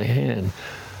do it by hand.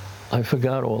 I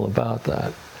forgot all about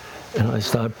that. And I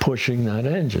started pushing that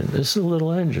engine. This is a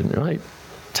little engine, right?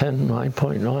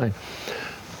 9.9.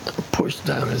 Pushed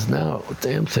down is now,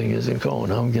 damn thing isn't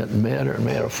going. I'm getting madder and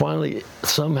madder. Finally,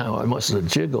 somehow I must have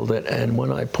jiggled it, and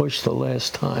when I pushed the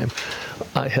last time,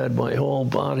 I had my whole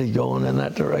body going in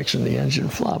that direction. The engine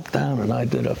flopped down, and I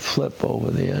did a flip over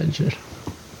the engine.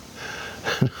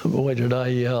 Boy, did I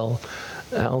yell.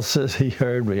 Al says he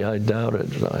heard me. I doubt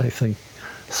it. I think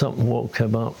something woke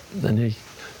him up, and he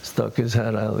stuck his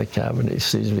head out of the cabin. He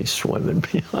sees me swimming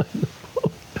behind the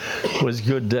boat. It was a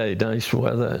good day, nice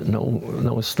weather,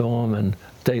 no storm, and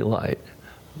daylight.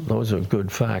 Those are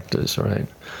good factors, right?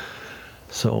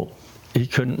 So he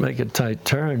couldn't make a tight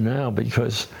turn now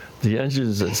because the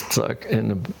engines are stuck,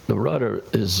 and the rudder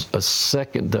is a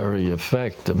secondary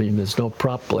effect. I mean, there's no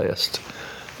prop blast,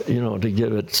 you know, to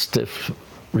give it stiff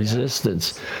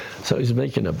resistance. So he's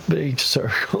making a big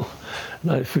circle.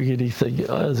 And I figured he'd think,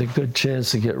 oh, there's a good chance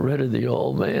to get rid of the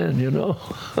old man, you know?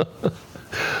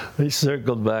 He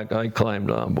circled back. I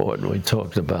climbed on board, and we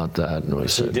talked about that. And we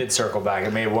So said, you did circle back.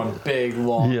 It made one big,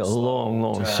 long, yeah,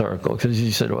 long turn. circle. Because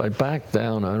he said, well, I back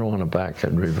down. I don't want to back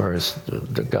and reverse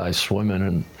the guy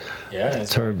swimming in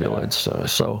turbulence.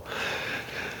 So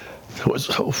it was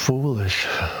so foolish.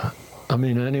 I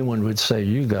mean, anyone would say,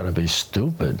 you got to be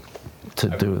stupid to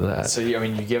do that. So, I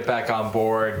mean, you get back on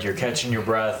board, you're catching your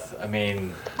breath. I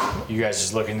mean, you guys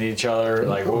just looking at each other.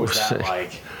 Like, what was that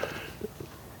like?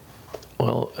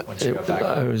 Well,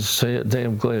 I was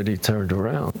damn glad he turned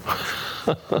around.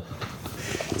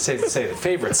 Say the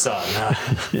favorite son.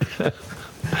 Yeah.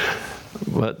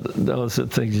 But those are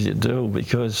things you do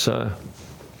because,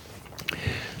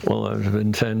 well, I've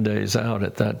been 10 days out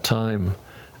at that time,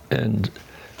 and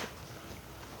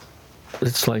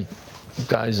it's like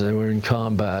guys that were in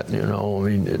combat, you know. I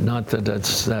mean, not that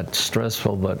that's that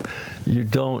stressful, but you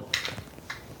don't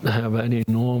have any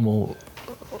normal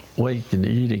waking,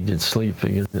 eating, and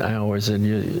sleeping in hours,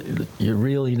 and you're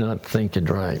really not thinking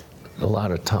right a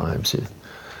lot of times.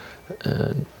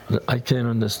 And I can't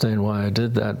understand why I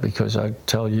did that, because I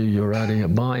tell you, you're out of your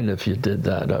mind if you did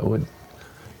that. I would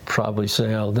probably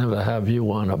say, I'll never have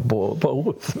you on a boat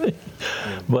with me.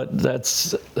 But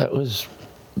that was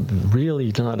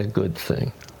really not a good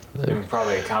thing.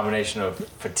 Probably a combination of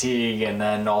fatigue and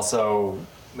then also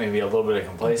maybe a little bit of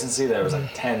complacency. There was like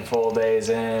 10 full days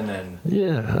in, and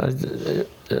yeah,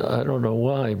 I don't know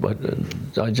why, but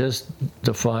I just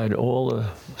defied all the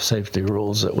safety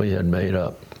rules that we had made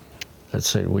up. That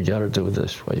said, we got to do it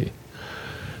this way.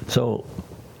 So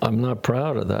I'm not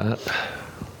proud of that.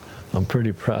 I'm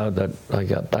pretty proud that I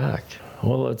got back.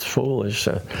 Well, it's foolish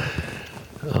to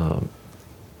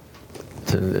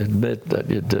admit that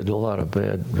you did a lot of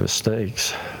bad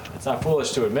mistakes. it's not foolish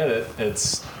to admit it.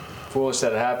 It's foolish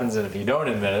that it happens, and if you don't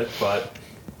admit it. But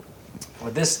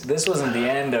this wasn't the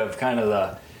end of kind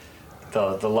of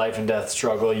the life and death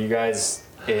struggle. You guys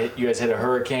hit a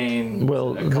hurricane.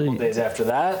 Well, a couple days after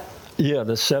that. Yeah,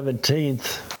 the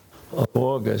 17th of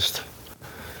August,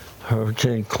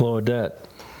 Hurricane Claudette.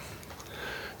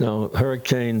 Now,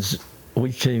 hurricanes,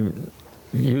 we came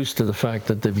used to the fact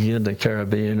that they begin in the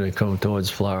Caribbean and come towards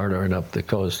Florida and up the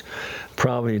coast,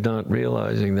 probably not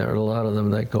realizing there are a lot of them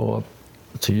that go up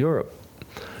to Europe.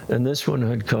 And this one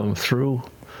had come through,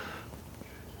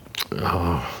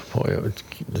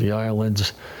 the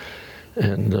islands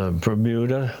and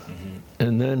Bermuda,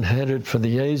 and then headed for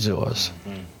the Azores,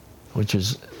 which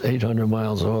is 800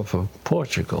 miles off of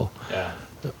Portugal. Yeah.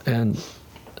 And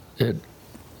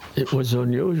it was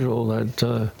unusual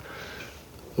that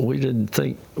we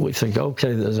think,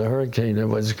 okay, there's a hurricane,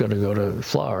 everybody's going to go to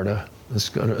Florida. It's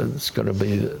going to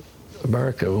be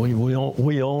America.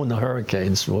 We own the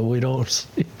hurricanes. Well, we don't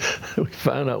see We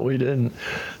found out we didn't.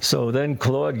 So then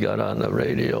Claude got on the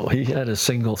radio. He had a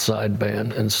single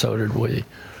sideband, and so did we.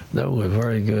 That was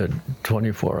very good.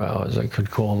 24 hours, I could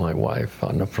call my wife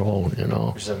on the phone, you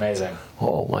know. Which is amazing.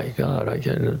 Oh my God, I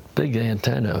get a big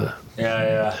antenna.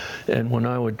 Yeah. And when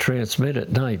I would transmit at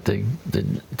night, the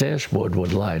dashboard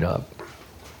would light up.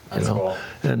 That's cool.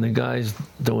 And the guys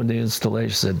doing the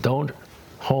installation said, don't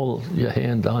hold your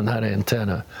hand on that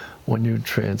antenna when you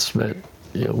transmit.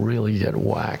 You'll really get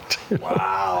whacked.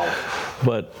 Wow.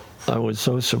 But I was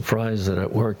so surprised that it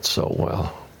worked so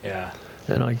well. Yeah.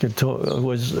 And I could talk.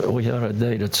 We had a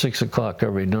date at 6 o'clock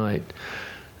every night.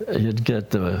 You'd get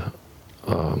the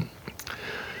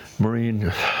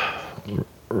Marine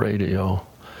radio,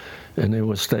 and they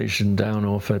were stationed down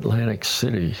off Atlantic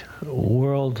City.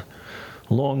 World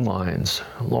long lines,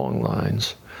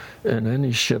 and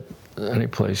any ship, any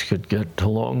place could get to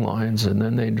long lines, and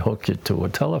then they'd hook you to a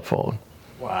telephone.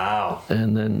 Wow.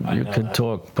 And then you could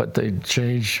talk, but they'd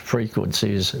change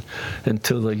frequencies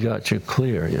until they got you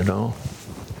clear, you know.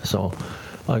 So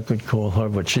I could call her,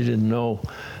 but she didn't know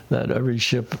that every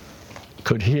ship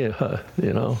could hear her,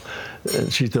 you know.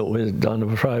 And she thought we had done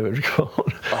a private phone.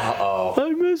 Uh-oh. I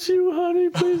miss you, honey,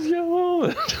 please come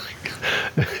home.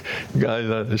 Guys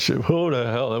on the ship, who the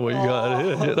hell have we got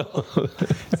here, you know?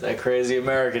 It's that crazy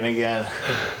American again.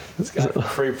 It's got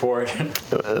Freeport.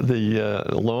 The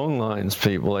long lines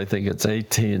people, I think it's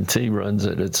AT&T runs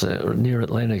it. It's near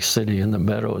Atlantic City in the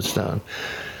Meadows down.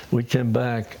 We came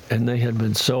back, and they had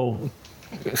been so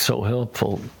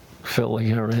helpful filling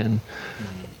her in.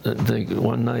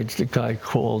 One night, the guy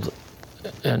called,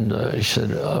 and he said,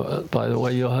 by the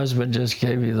way, your husband just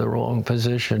gave you the wrong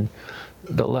position.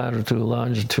 The latitude,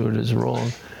 longitude is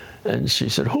wrong. And she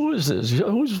said, who is this?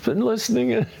 Who's been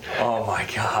listening in? Oh, my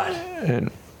God.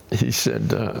 And he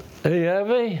said, hey,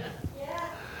 Evie? Yeah?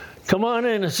 Come on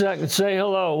in a second, say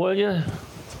hello, will you?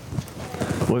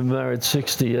 We've married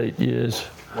 68 years.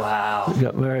 Wow. We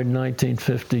got married in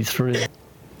 1953.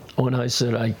 When I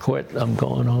said I quit, I'm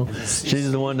going home. She's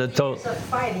the one that told. Years of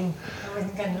fighting, I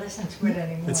wasn't going to listen to it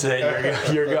anymore.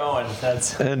 It's you're going.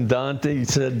 That's. And Dante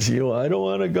said to you, I don't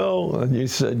want to go. And you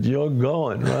said, you're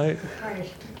going, right? Right.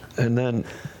 And then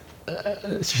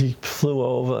she flew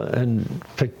over and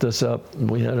picked us up.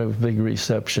 And we had a big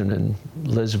reception in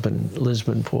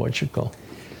Lisbon, Portugal.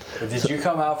 Did you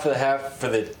come out for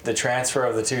the transfer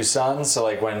of the two sons? So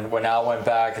like when Al went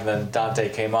back and then Dante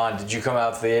came on, did you come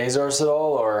out to the Azores at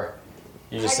all, or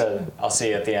you just said, I'll see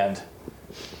you at the end?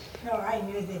 No, I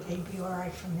knew that they'd be all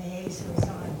right from the Azores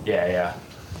on. Yeah.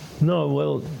 No,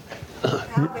 well,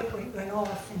 Albert went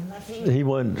off and left. he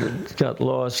got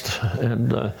lost,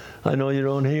 and I know you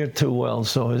don't hear too well,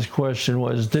 so his question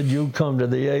was, did you come to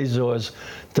the Azores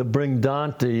to bring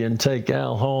Dante and take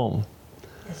Al home?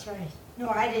 That's right. No,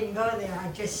 I didn't go there.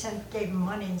 I just gave him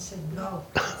money and said, go.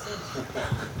 That's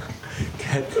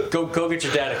it. Go get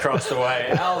your dad across the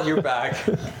way. Al, you're back.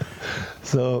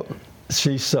 So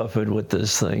she suffered with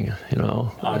this thing, you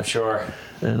know. I'm sure.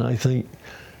 And I think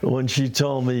when she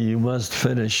told me you must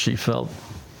finish, she felt,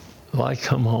 if I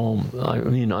come home, I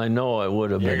mean, I know I would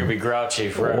have been. You're going to be grouchy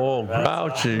forever. Oh,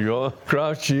 grouchy. Oh,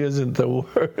 grouchy isn't the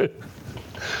word.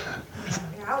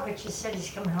 Albert just said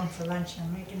he's coming home for lunch.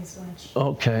 I'm making his lunch.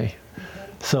 Okay.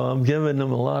 So I'm giving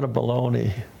them a lot of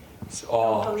baloney. It's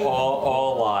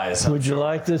all lies. Would you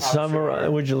like to summarize?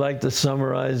 Would you like to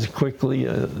summarize quickly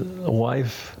a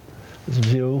wife's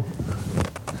view?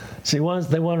 They want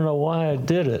to know why I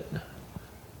did it.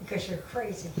 Because you're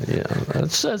crazy. Yeah,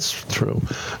 that's true.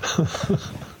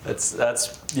 That's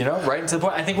right into the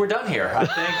point. I think we're done here.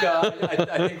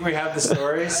 I think we have the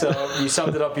story. So you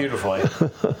summed it up beautifully.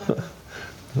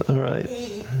 All right.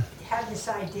 He had this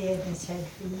idea in his head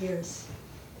for years,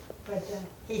 but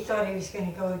he thought he was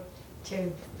going to go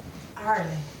to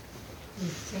Ireland. He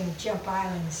was going to jump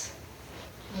islands.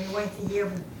 And we went the year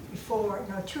before,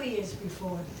 no, 2 years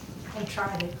before, and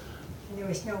tried it. And there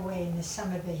was no way. In the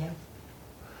summer they have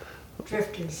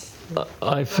drifters.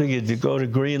 I figured you go to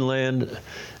Greenland,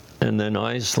 and then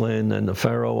Iceland, and the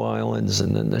Faroe Islands,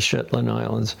 and then the Shetland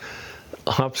Islands.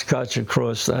 Hopscotch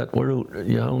across that route,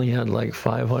 you only had like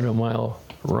 500-mile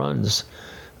runs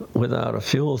without a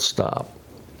fuel stop.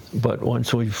 But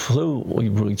once we flew,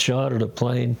 we chartered a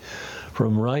plane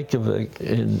from Reykjavik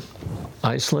in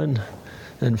Iceland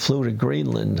and flew to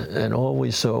Greenland, and all we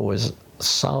saw was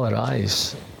solid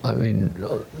ice. I mean,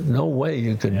 no way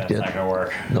you could get. It's not gonna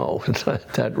work. No,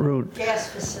 that route. Gas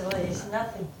facilities,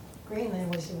 nothing.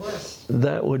 Greenland was the worst.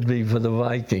 That would be for the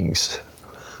Vikings.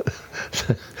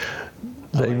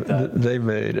 They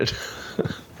made it.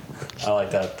 I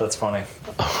like that. That's funny.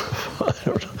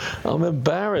 I'm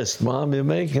embarrassed, Mom. You're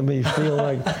making me feel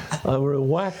like I were a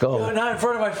wacko. No, not in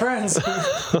front of my friends.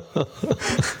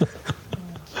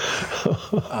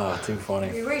 Oh, too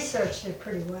funny. We researched it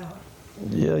pretty well.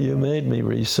 Yeah, you made me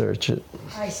research it.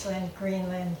 Iceland,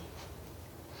 Greenland.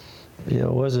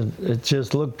 Yeah, it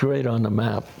just looked great on the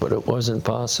map, but it wasn't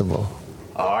possible.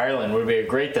 Oh, Ireland would be a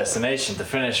great destination to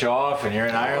finish off, and you're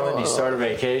in Ireland, you start a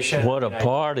vacation. What a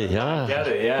party, huh? I get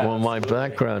it, yeah. Well, my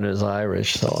background is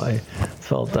Irish, so I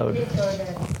felt I We would. did go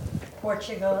to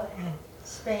Portugal and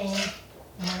Spain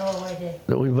and Norway.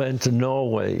 We went to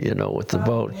Norway, with the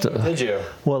boat. Did you?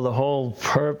 Well, the whole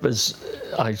purpose,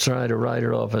 I try to write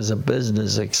it off as a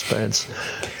business expense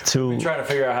Been trying to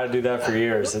figure out how to do that for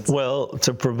years.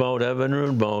 to promote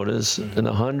Evinrude Motors in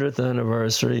the 100th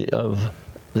anniversary of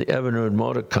the Evinrude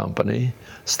Motor Company,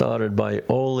 started by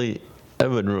Ole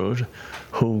Evinrude,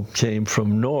 who came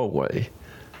from Norway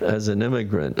as an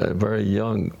immigrant, very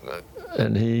young,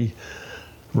 and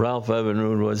Ralph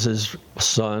Evinrude was his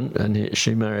son, and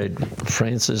she married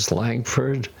Frances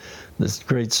Langford, this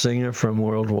great singer from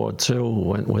World War II, who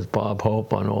went with Bob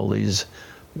Hope on all these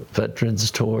veterans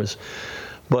tours.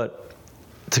 But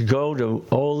to go to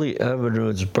Ole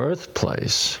Evinrude's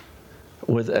birthplace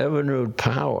with Evinrude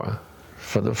Power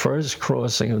for the first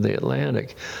crossing of the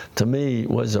Atlantic, to me,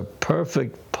 was a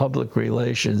perfect public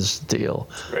relations deal.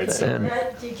 Great story. And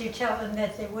Did you tell them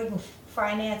that they wouldn't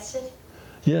finance it?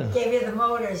 yeah. They gave you the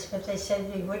motors, but they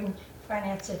said they wouldn't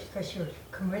finance it because you're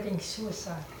committing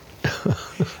suicide.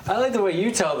 I like the way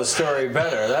you tell the story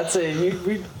better.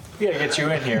 We gotta get you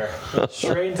in here.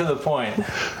 Straight to the point.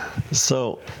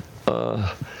 So,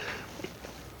 at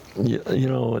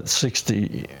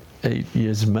 68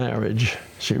 years marriage,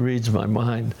 she reads my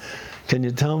mind. Can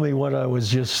you tell me what I was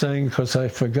just saying? Because I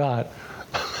forgot.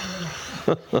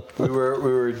 We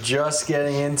were just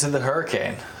getting into the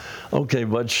hurricane. Okay,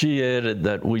 but she added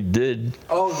that we did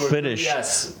finish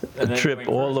yes. a trip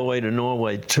all the way to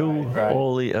Norway to Right.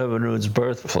 Ole Evinrude's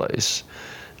birthplace.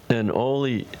 And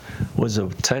Ole was a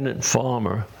tenant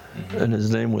farmer, and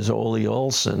his name was Ole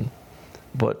Olsen.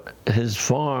 But his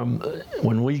farm,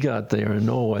 when we got there in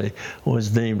Norway,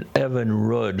 was named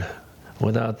Evinrude,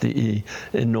 without the E.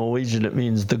 In Norwegian, it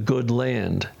means the good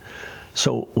land.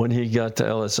 So when he got to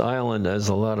Ellis Island, as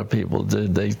a lot of people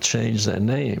did, they changed their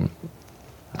name.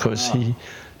 Because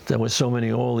there were so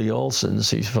many Ole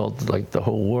Olsens, he felt like the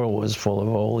whole world was full of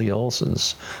Ole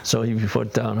Olsens. So he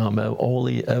put down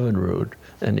Ole Evinrude,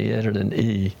 and he added an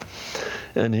E.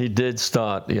 And he did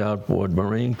start the Outboard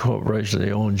Marine Corporation.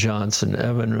 They owned Johnson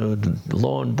Evinrude,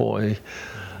 Lawn Boy,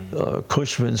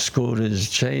 Cushman scooters,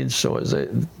 chainsaws.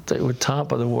 They were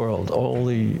top of the world.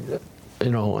 Ole,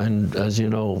 and as you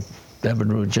know,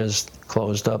 Evinrude just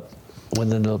closed up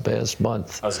within the past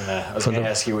month. I was gonna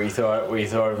ask you what you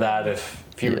thought of that, if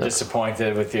you were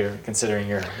disappointed with considering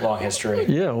your long history.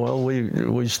 Yeah, well,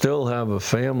 we still have a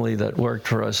family that worked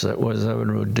for us that was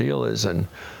Evinrude dealers, and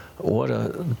what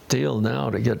a deal now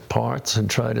to get parts and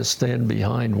try to stand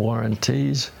behind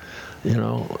warranties.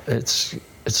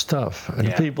 It's tough. And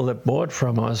the people that bought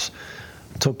from us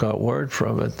took our word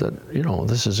from it that,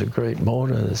 this is a great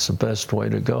motor, it's the best way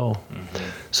to go. Mm-hmm.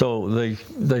 So they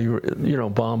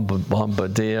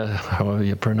Bombardier, however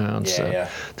you pronounce it.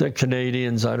 They're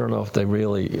Canadians. I don't know if they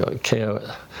really care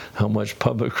how much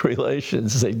public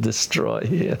relations they destroy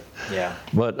here. Yeah.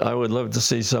 But I would love to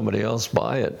see somebody else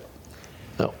buy it.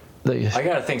 No. I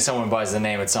gotta think someone buys the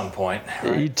name at some point.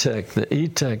 Right? The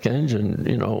E-Tech engine,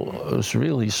 was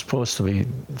really supposed to be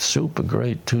super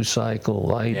great, two-cycle,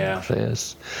 light,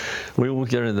 fast. We won't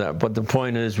get into that, but the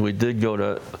point is, we did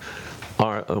go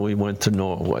we went to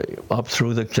Norway, up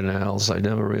through the canals. I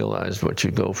never realized what you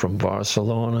go from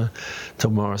Barcelona to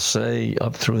Marseille,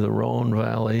 up through the Rhone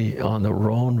Valley on the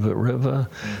Rhone River,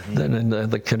 then in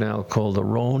the canal called the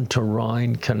Rhone to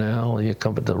Rhine Canal. You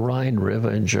come to the Rhine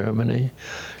River in Germany,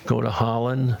 go to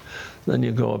Holland, then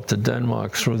you go up to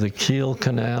Denmark through the Kiel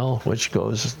Canal, which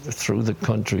goes through the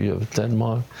country of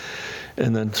Denmark,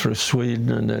 and then through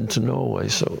Sweden, and then to Norway.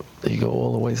 So you go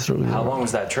all the way through. How long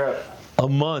was that trip? A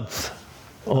month.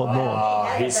 Or more.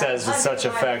 Oh, he says with such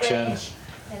affection.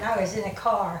 And I was in a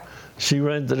car. She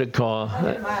rented a car.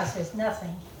 100 miles is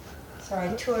nothing. So I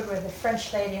toured with a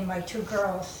French lady and my two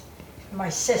girls and my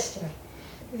sister.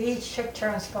 We each took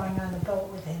turns going on the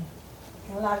boat with him.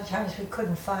 And a lot of times we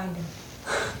couldn't find him.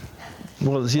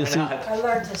 Well, you see, I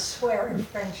learned to swear in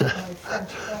French with my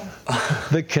French friend.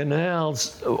 the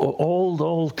canals,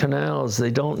 old canals,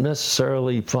 they don't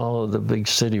necessarily follow the big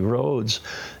city roads.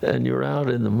 And you're out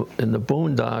in the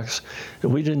boondocks.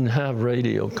 We didn't have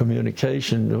radio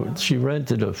communication. She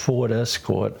rented a Ford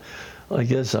Escort I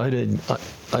guess I didn't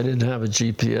have a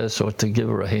GPS or to give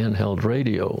her a handheld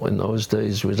radio. In those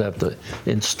days, we'd have to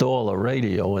install a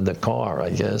radio in the car, I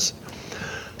guess.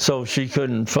 So she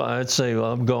couldn't, I'd say,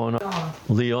 well, I'm going to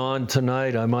Leon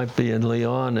tonight. I might be in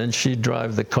Leon. And she'd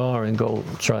drive the car and go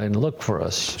try and look for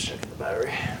us. Check the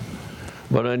battery.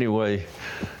 But anyway,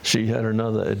 she had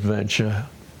another adventure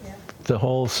the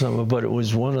whole summer, but it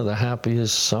was one of the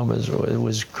happiest summers. It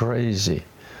was crazy.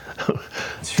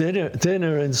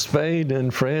 Dinner in Spain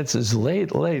and France is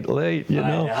late, you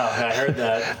know. I know, I heard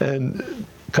that. And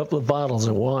a couple of bottles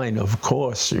of wine, of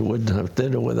course. You wouldn't have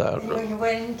dinner without. When you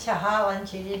went into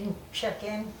Holland, you didn't check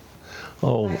in?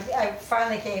 Oh, I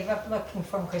finally gave up looking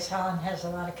for him because Holland has a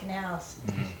lot of canals.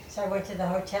 So I went to the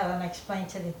hotel and I explained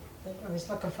to that I was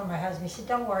looking for my husband. He said,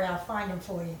 don't worry, I'll find him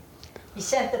for you. He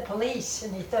sent the police,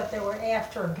 and he thought they were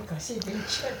after him because he didn't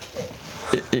check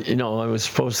in. you know, I was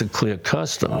supposed to clear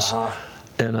customs.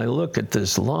 And I look at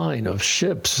this line of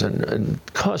ships and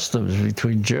customs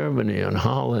between Germany and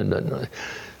Holland, and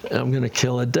I'm going to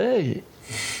kill a day.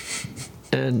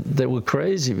 And they were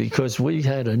crazy because we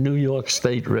had a New York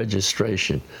State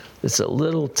registration. It's a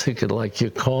little ticket like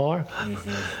your car.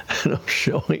 And I'm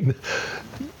showing,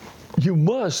 you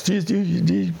must,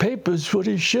 the papers for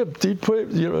the ship,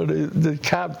 the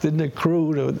captain, the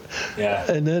crew.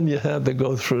 And then you had to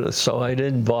go through this, so I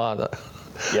didn't bother.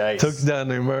 Yikes. Took down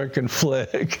the American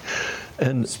flag.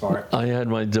 And Smart. I had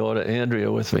my daughter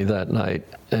Andrea with me that night,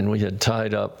 and we had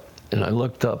tied up, and I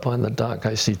looked up on the dock.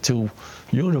 I see 2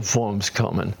 uniforms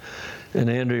coming, and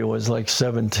Andrea was like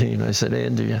 17. I said,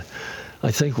 Andrea,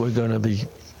 I think we're going to be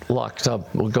locked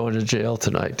up. We're going to jail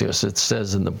tonight because it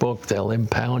says in the book they'll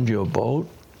impound your boat,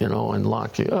 you know, and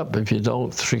lock you up if you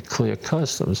don't clear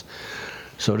customs.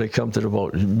 So they come to the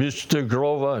boat. Mr.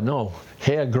 Grover, no,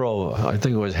 Herr Grover. I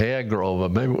think it was Herr Grover.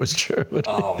 Maybe it was German.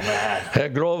 Oh, man. Herr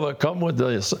Grover, come with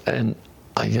this. And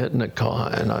I get in the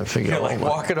car and I figure, You're like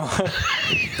walking on.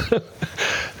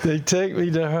 They take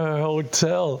me to her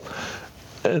hotel.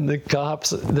 And the cops,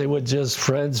 they were just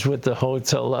friends with the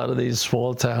hotel. A lot of these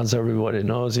small towns, everybody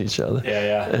knows each other.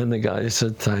 Yeah. And the guy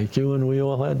said, thank you, and we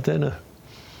all had dinner.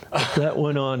 That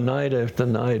went on night after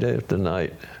night after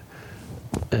night.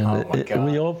 And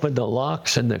we opened the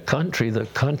locks in the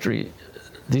country.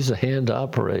 These are hand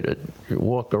operated. You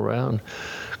walk around.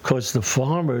 Because the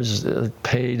farmers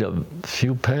paid a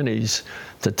few pennies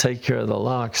to take care of the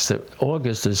locks.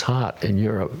 August is hot in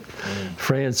Europe.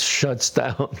 France shuts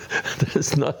down.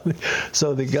 There's nothing.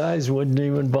 So the guys wouldn't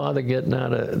even bother getting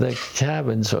out of their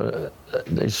cabins.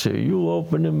 They say, you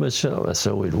open them, Michelle.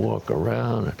 So we'd walk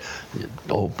around and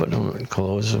open them and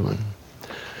close them.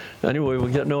 Anyway, we're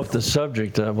getting off the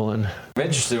subject, Evelyn. I'm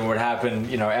interested in what happened,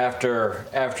 you know, after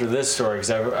this story,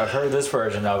 because I've heard this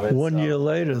version of it. One year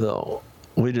later, though,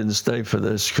 we didn't stay for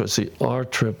this because our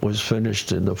trip was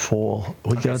finished in the fall.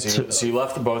 So you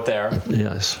left the boat there.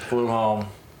 Yes. Flew home,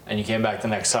 and you came back the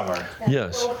next summer.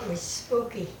 That boat was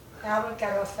spooky. Albert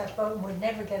got off that boat and would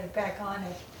never get it back on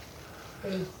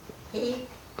it. He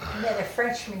met a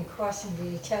Frenchman crossing.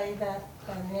 Did he tell you that?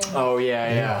 Oh,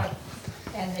 yeah.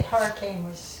 And the hurricane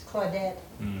was Claudette.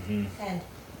 And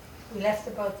we left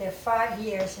the boat there 5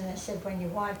 years, and they said, when you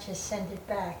want, just send it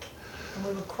back. And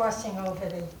we were crossing over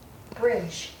the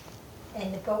bridge,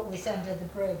 and the boat was under the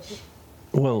bridge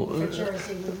Well, for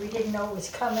Jersey. We didn't know it was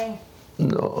coming.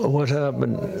 No, what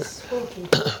happened? It was spooky.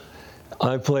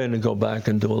 I plan to go back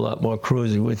and do a lot more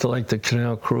cruising. We'd like the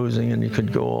canal cruising, and you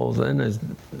could go all. Then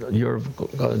Europe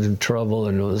got in trouble,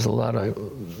 and there was a lot of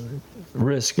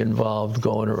risk involved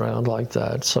going around like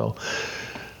that. So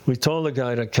we told the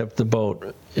guy that kept the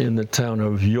boat in the town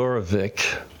of Jorvik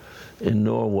in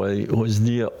Norway. It was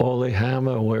near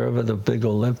Olehammer, wherever the big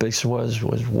Olympics was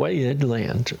way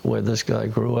inland where this guy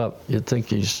grew up. You'd think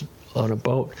he's on a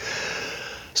boat.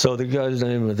 So the guy's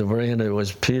name at the veranda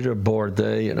was Peter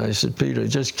Bourdet, and I said, Peter,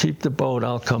 just keep the boat,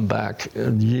 I'll come back.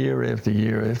 And year after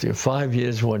year after year, 5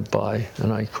 years went by,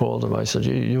 and I called him. I said,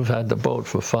 you've had the boat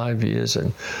for 5 years,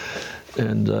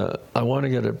 and I want to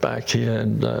get it back here,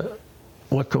 and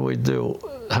what can we do?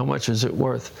 How much is it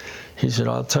worth? He said,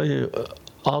 I'll tell you,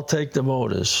 I'll take the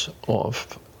motors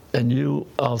off, and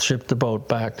I'll ship the boat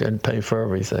back and pay for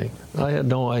everything. I had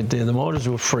no idea. The motors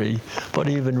were free, but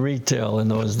even retail in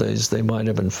those days, they might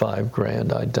have been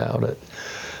 $5,000. I doubt it.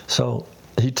 So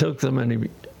he took them, and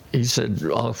he said,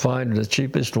 I'll find the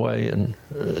cheapest way, and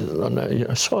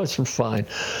so it's fine.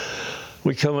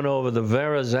 We're coming over the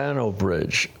Verrazano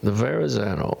Bridge,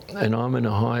 and I'm in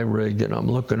a high rig, and I'm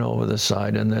looking over the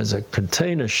side, and there's a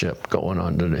container ship going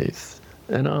underneath.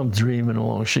 And I'm dreaming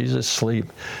along. She's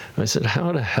asleep. I said,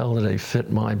 how the hell do they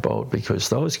fit my boat? Because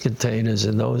those containers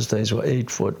in those days were 8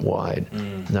 foot wide.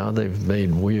 Now they've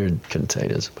made weird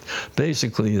containers.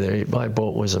 Basically, my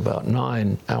boat was about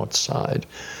 9 outside.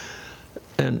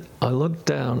 And I looked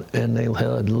down, and they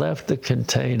had left the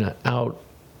container out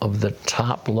of the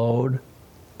top load,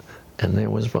 and there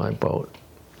was my boat,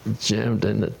 jammed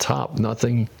in the top,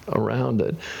 nothing around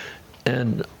it.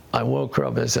 And I woke her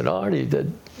up and I said, Artie,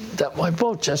 that my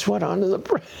boat just went under the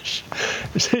bridge.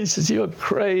 She says, you're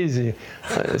crazy.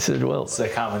 I said, well. It's a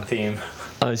common theme.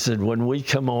 I said, when we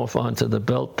come off onto the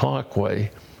Belt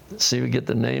Parkway, see if we get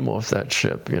the name off that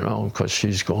ship, you know, because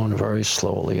she's going very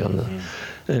slowly on the,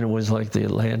 and it was like the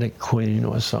Atlantic Queen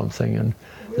or something. And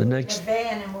the next. We were in the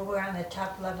van and we were on the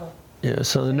top level. Yeah,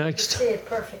 so the You next. could see it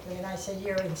perfectly, and I said,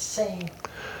 you're insane.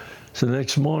 So the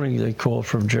next morning they called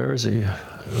from Jersey,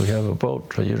 we have a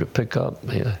boat for you to pick up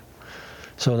here.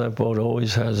 So that boat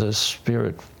always has a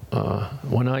spirit.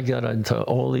 When I got into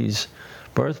Ollie's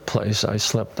birthplace, I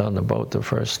slept on the boat the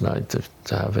first night to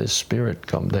have his spirit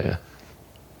come there.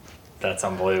 That's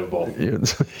unbelievable. You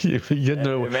begin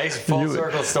to, It makes a full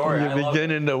circle story. You're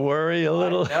beginning to worry a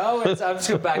little. No, I'm just going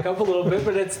to back up a little bit,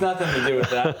 but it's nothing to do with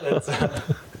that. It's,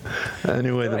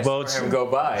 Anyway, the I boat's saw him go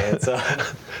by. It's,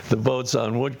 the boat's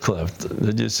on Woodcliff.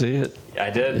 Did you see it? I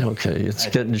did. Okay, it's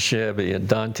getting shabby, and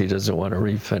Dante doesn't want to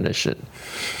refinish it.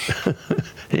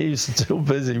 He's too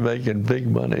busy making big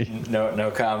money. No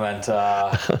comment.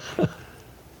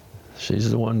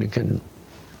 She's the one who can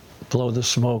blow the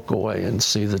smoke away and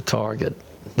see the target.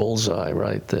 Bullseye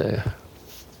right there.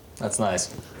 That's nice.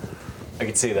 I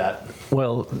can see that.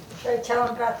 Well, Should I tell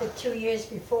him about the 2 years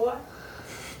before?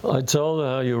 I told her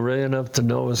how you ran up to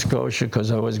Nova Scotia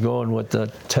because I was going with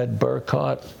Ted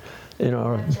Burkhart in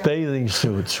our bathing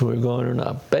suits. We were going in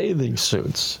our bathing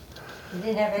suits. You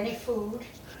didn't have any food.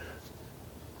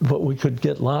 But we could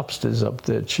get lobsters up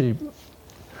there cheap.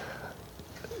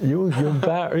 You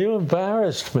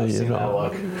embarrassed me, I've you seen that know.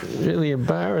 look. Really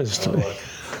embarrassed me.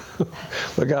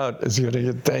 Look out, it's going to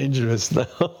get dangerous now.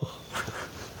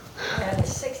 I had a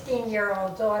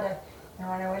 16-year-old daughter, and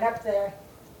when I went up there,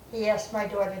 he asked my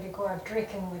daughter to go out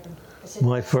drinking with him. I said,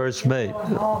 My first "You're mate. going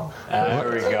home."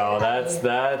 There we go.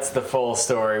 That's the full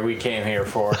story we came here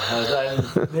for. I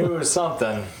knew it was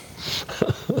something.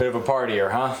 Bit of a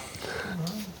partier, huh?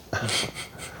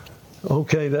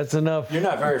 Okay, that's enough. You're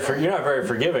not very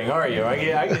forgiving, are you?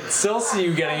 I can still see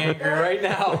you getting angry right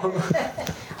now.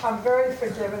 I'm very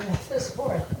forgiving at this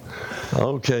point.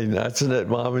 Okay, that's it,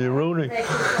 Mom. You're ruining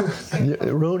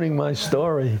my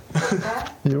story.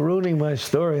 You're ruining my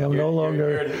story. I'm no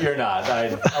longer. You're not.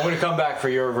 I'm going to come back for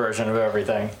your version of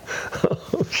everything.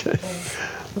 Okay.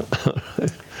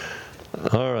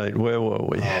 All right, where were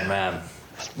we? Oh man.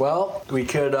 Well, we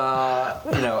could.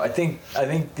 I think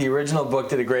the original book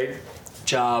did a great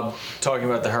job talking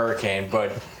about the hurricane,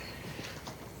 but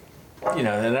so we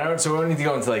don't need to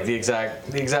go into like the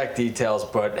exact details,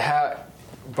 but I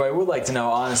would like to know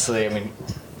honestly. I mean,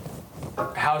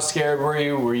 how scared were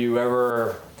you?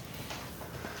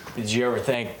 Did you ever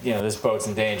think this boat's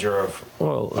in danger of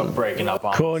breaking up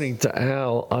on us? According to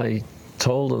Al, I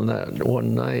told him that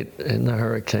one night in the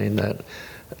hurricane that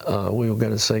we were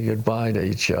going to say goodbye to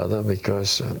each other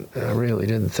because I really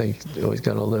didn't think I was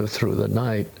going to live through the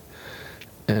night.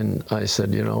 And I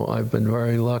said, I've been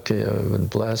very lucky. I've been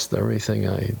blessed, everything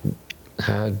I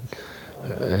had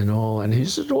and all. And he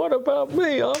said, what about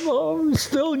me? I'm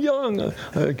still young.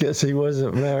 I guess he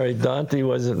wasn't married. Dante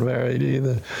wasn't married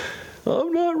either.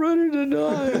 I'm not ready to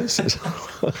die. I said,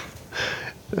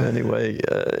 anyway,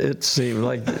 it seemed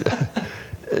like,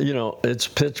 it's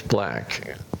pitch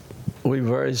black. We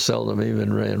very seldom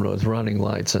even ran with running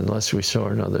lights unless we saw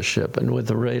another ship. And with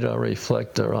the radar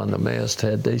reflector on the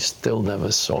masthead, they still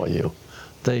never saw you.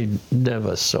 They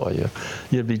never saw you.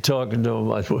 You'd be talking to them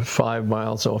like 5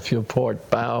 miles off your port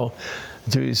bow.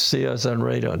 Do you see us on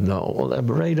radar? No. Well, that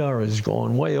radar is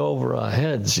going way over our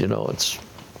heads,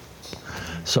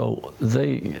 So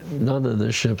none of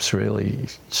the ships really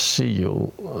see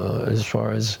you as far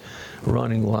as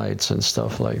running lights and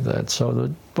stuff like that. So the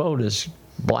boat is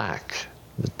black,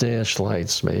 the dash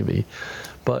lights maybe,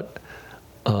 but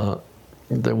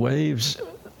the waves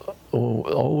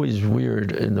were always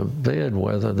weird in the bad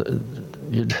weather.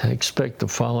 You'd expect the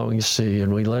following sea,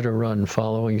 and we let her run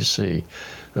following sea,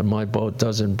 and my boat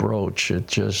doesn't broach, it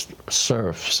just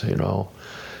surfs,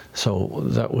 So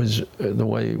that was the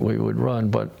way we would run,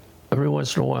 but every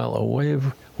once in a while a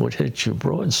wave would hit you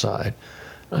broadside.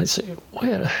 I'd say,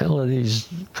 where the hell are these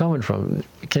coming from?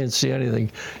 You can't see anything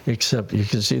except you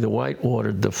can see the white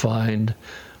water defined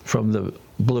from the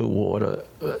blue water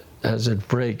as it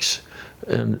breaks,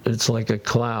 and it's like a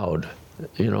cloud.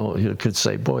 You know, you could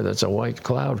say, boy, that's a white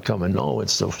cloud coming. No,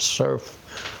 it's the surf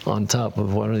on top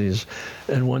of one of these.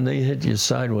 And when they hit you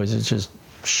sideways, it's just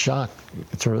shock,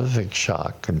 terrific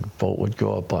shock, and the boat would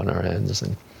go up on our ends.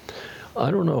 And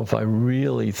I don't know if I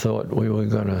really thought we were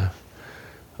going to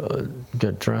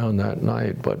get drowned that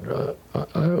night, but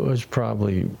I was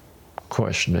probably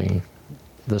questioning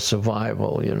the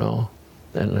survival, you know.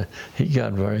 And he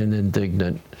got very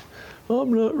indignant.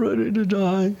 I'm not ready to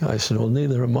die. I said, well,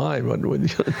 neither am I, but we're going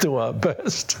to do our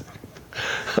best.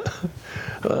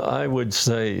 I would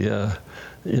say,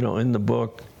 you know, in the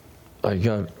book, I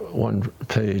got one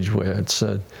page where it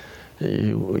said,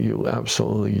 you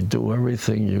absolutely do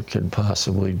everything you can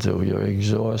possibly do. You're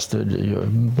exhausted. Your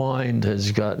mind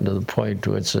has gotten to the point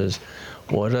where it says,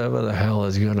 whatever the hell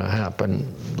is going to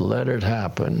happen, let it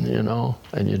happen, you know,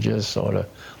 and you just sort of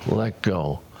let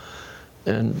go.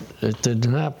 And it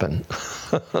didn't happen.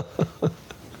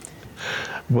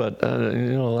 But,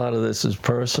 you know, a lot of this is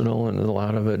personal, and a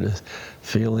lot of it is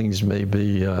feelings may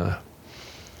be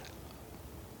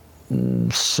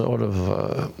sort of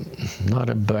not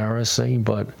embarrassing,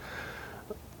 but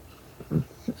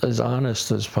as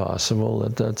honest as possible.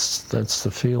 That's the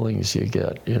feelings you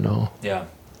get, you know. Yeah.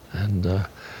 And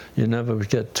you never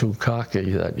get too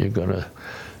cocky that you're gonna.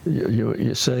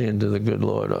 You're saying to the good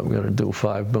Lord, I'm going to do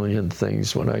 5 million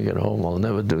things when I get home. I'll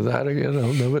never do that again.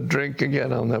 I'll never drink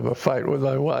again. I'll never fight with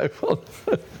my wife.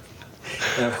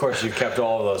 And of course, you've kept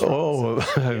all of those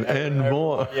promises. Oh, and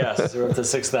more. Yes, you're up to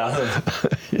 6,000.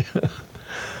 Yeah.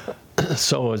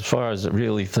 So as far as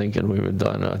really thinking we were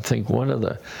done, I think one of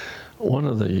the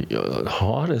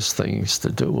hardest things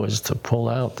to do was to pull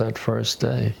out that first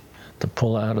day, to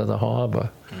pull out of the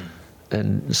harbor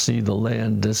and see the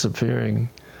land disappearing.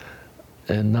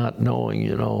 And not knowing,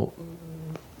 you know,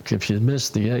 if you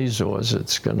miss the Azores,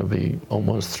 it's going to be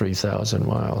almost 3,000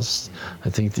 miles. I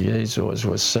think the Azores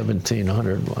was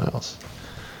 1,700 miles.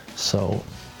 So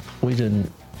we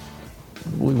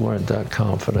weren't that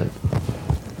confident.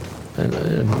 And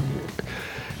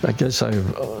I guess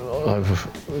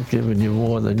I've given you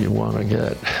more than you want to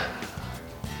get.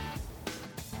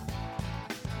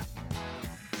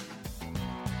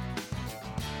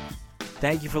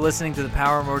 Thank you for listening to the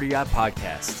Power Motor Yacht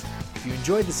Podcast. If you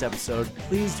enjoyed this episode,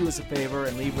 please do us a favor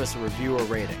and leave us a review or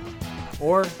rating.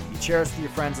 Or you share us with your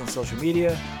friends on social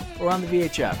media or on the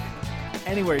VHF.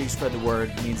 Anywhere you spread the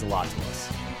word means a lot to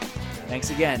us. Thanks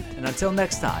again, and until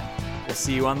next time, we'll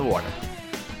see you on the water.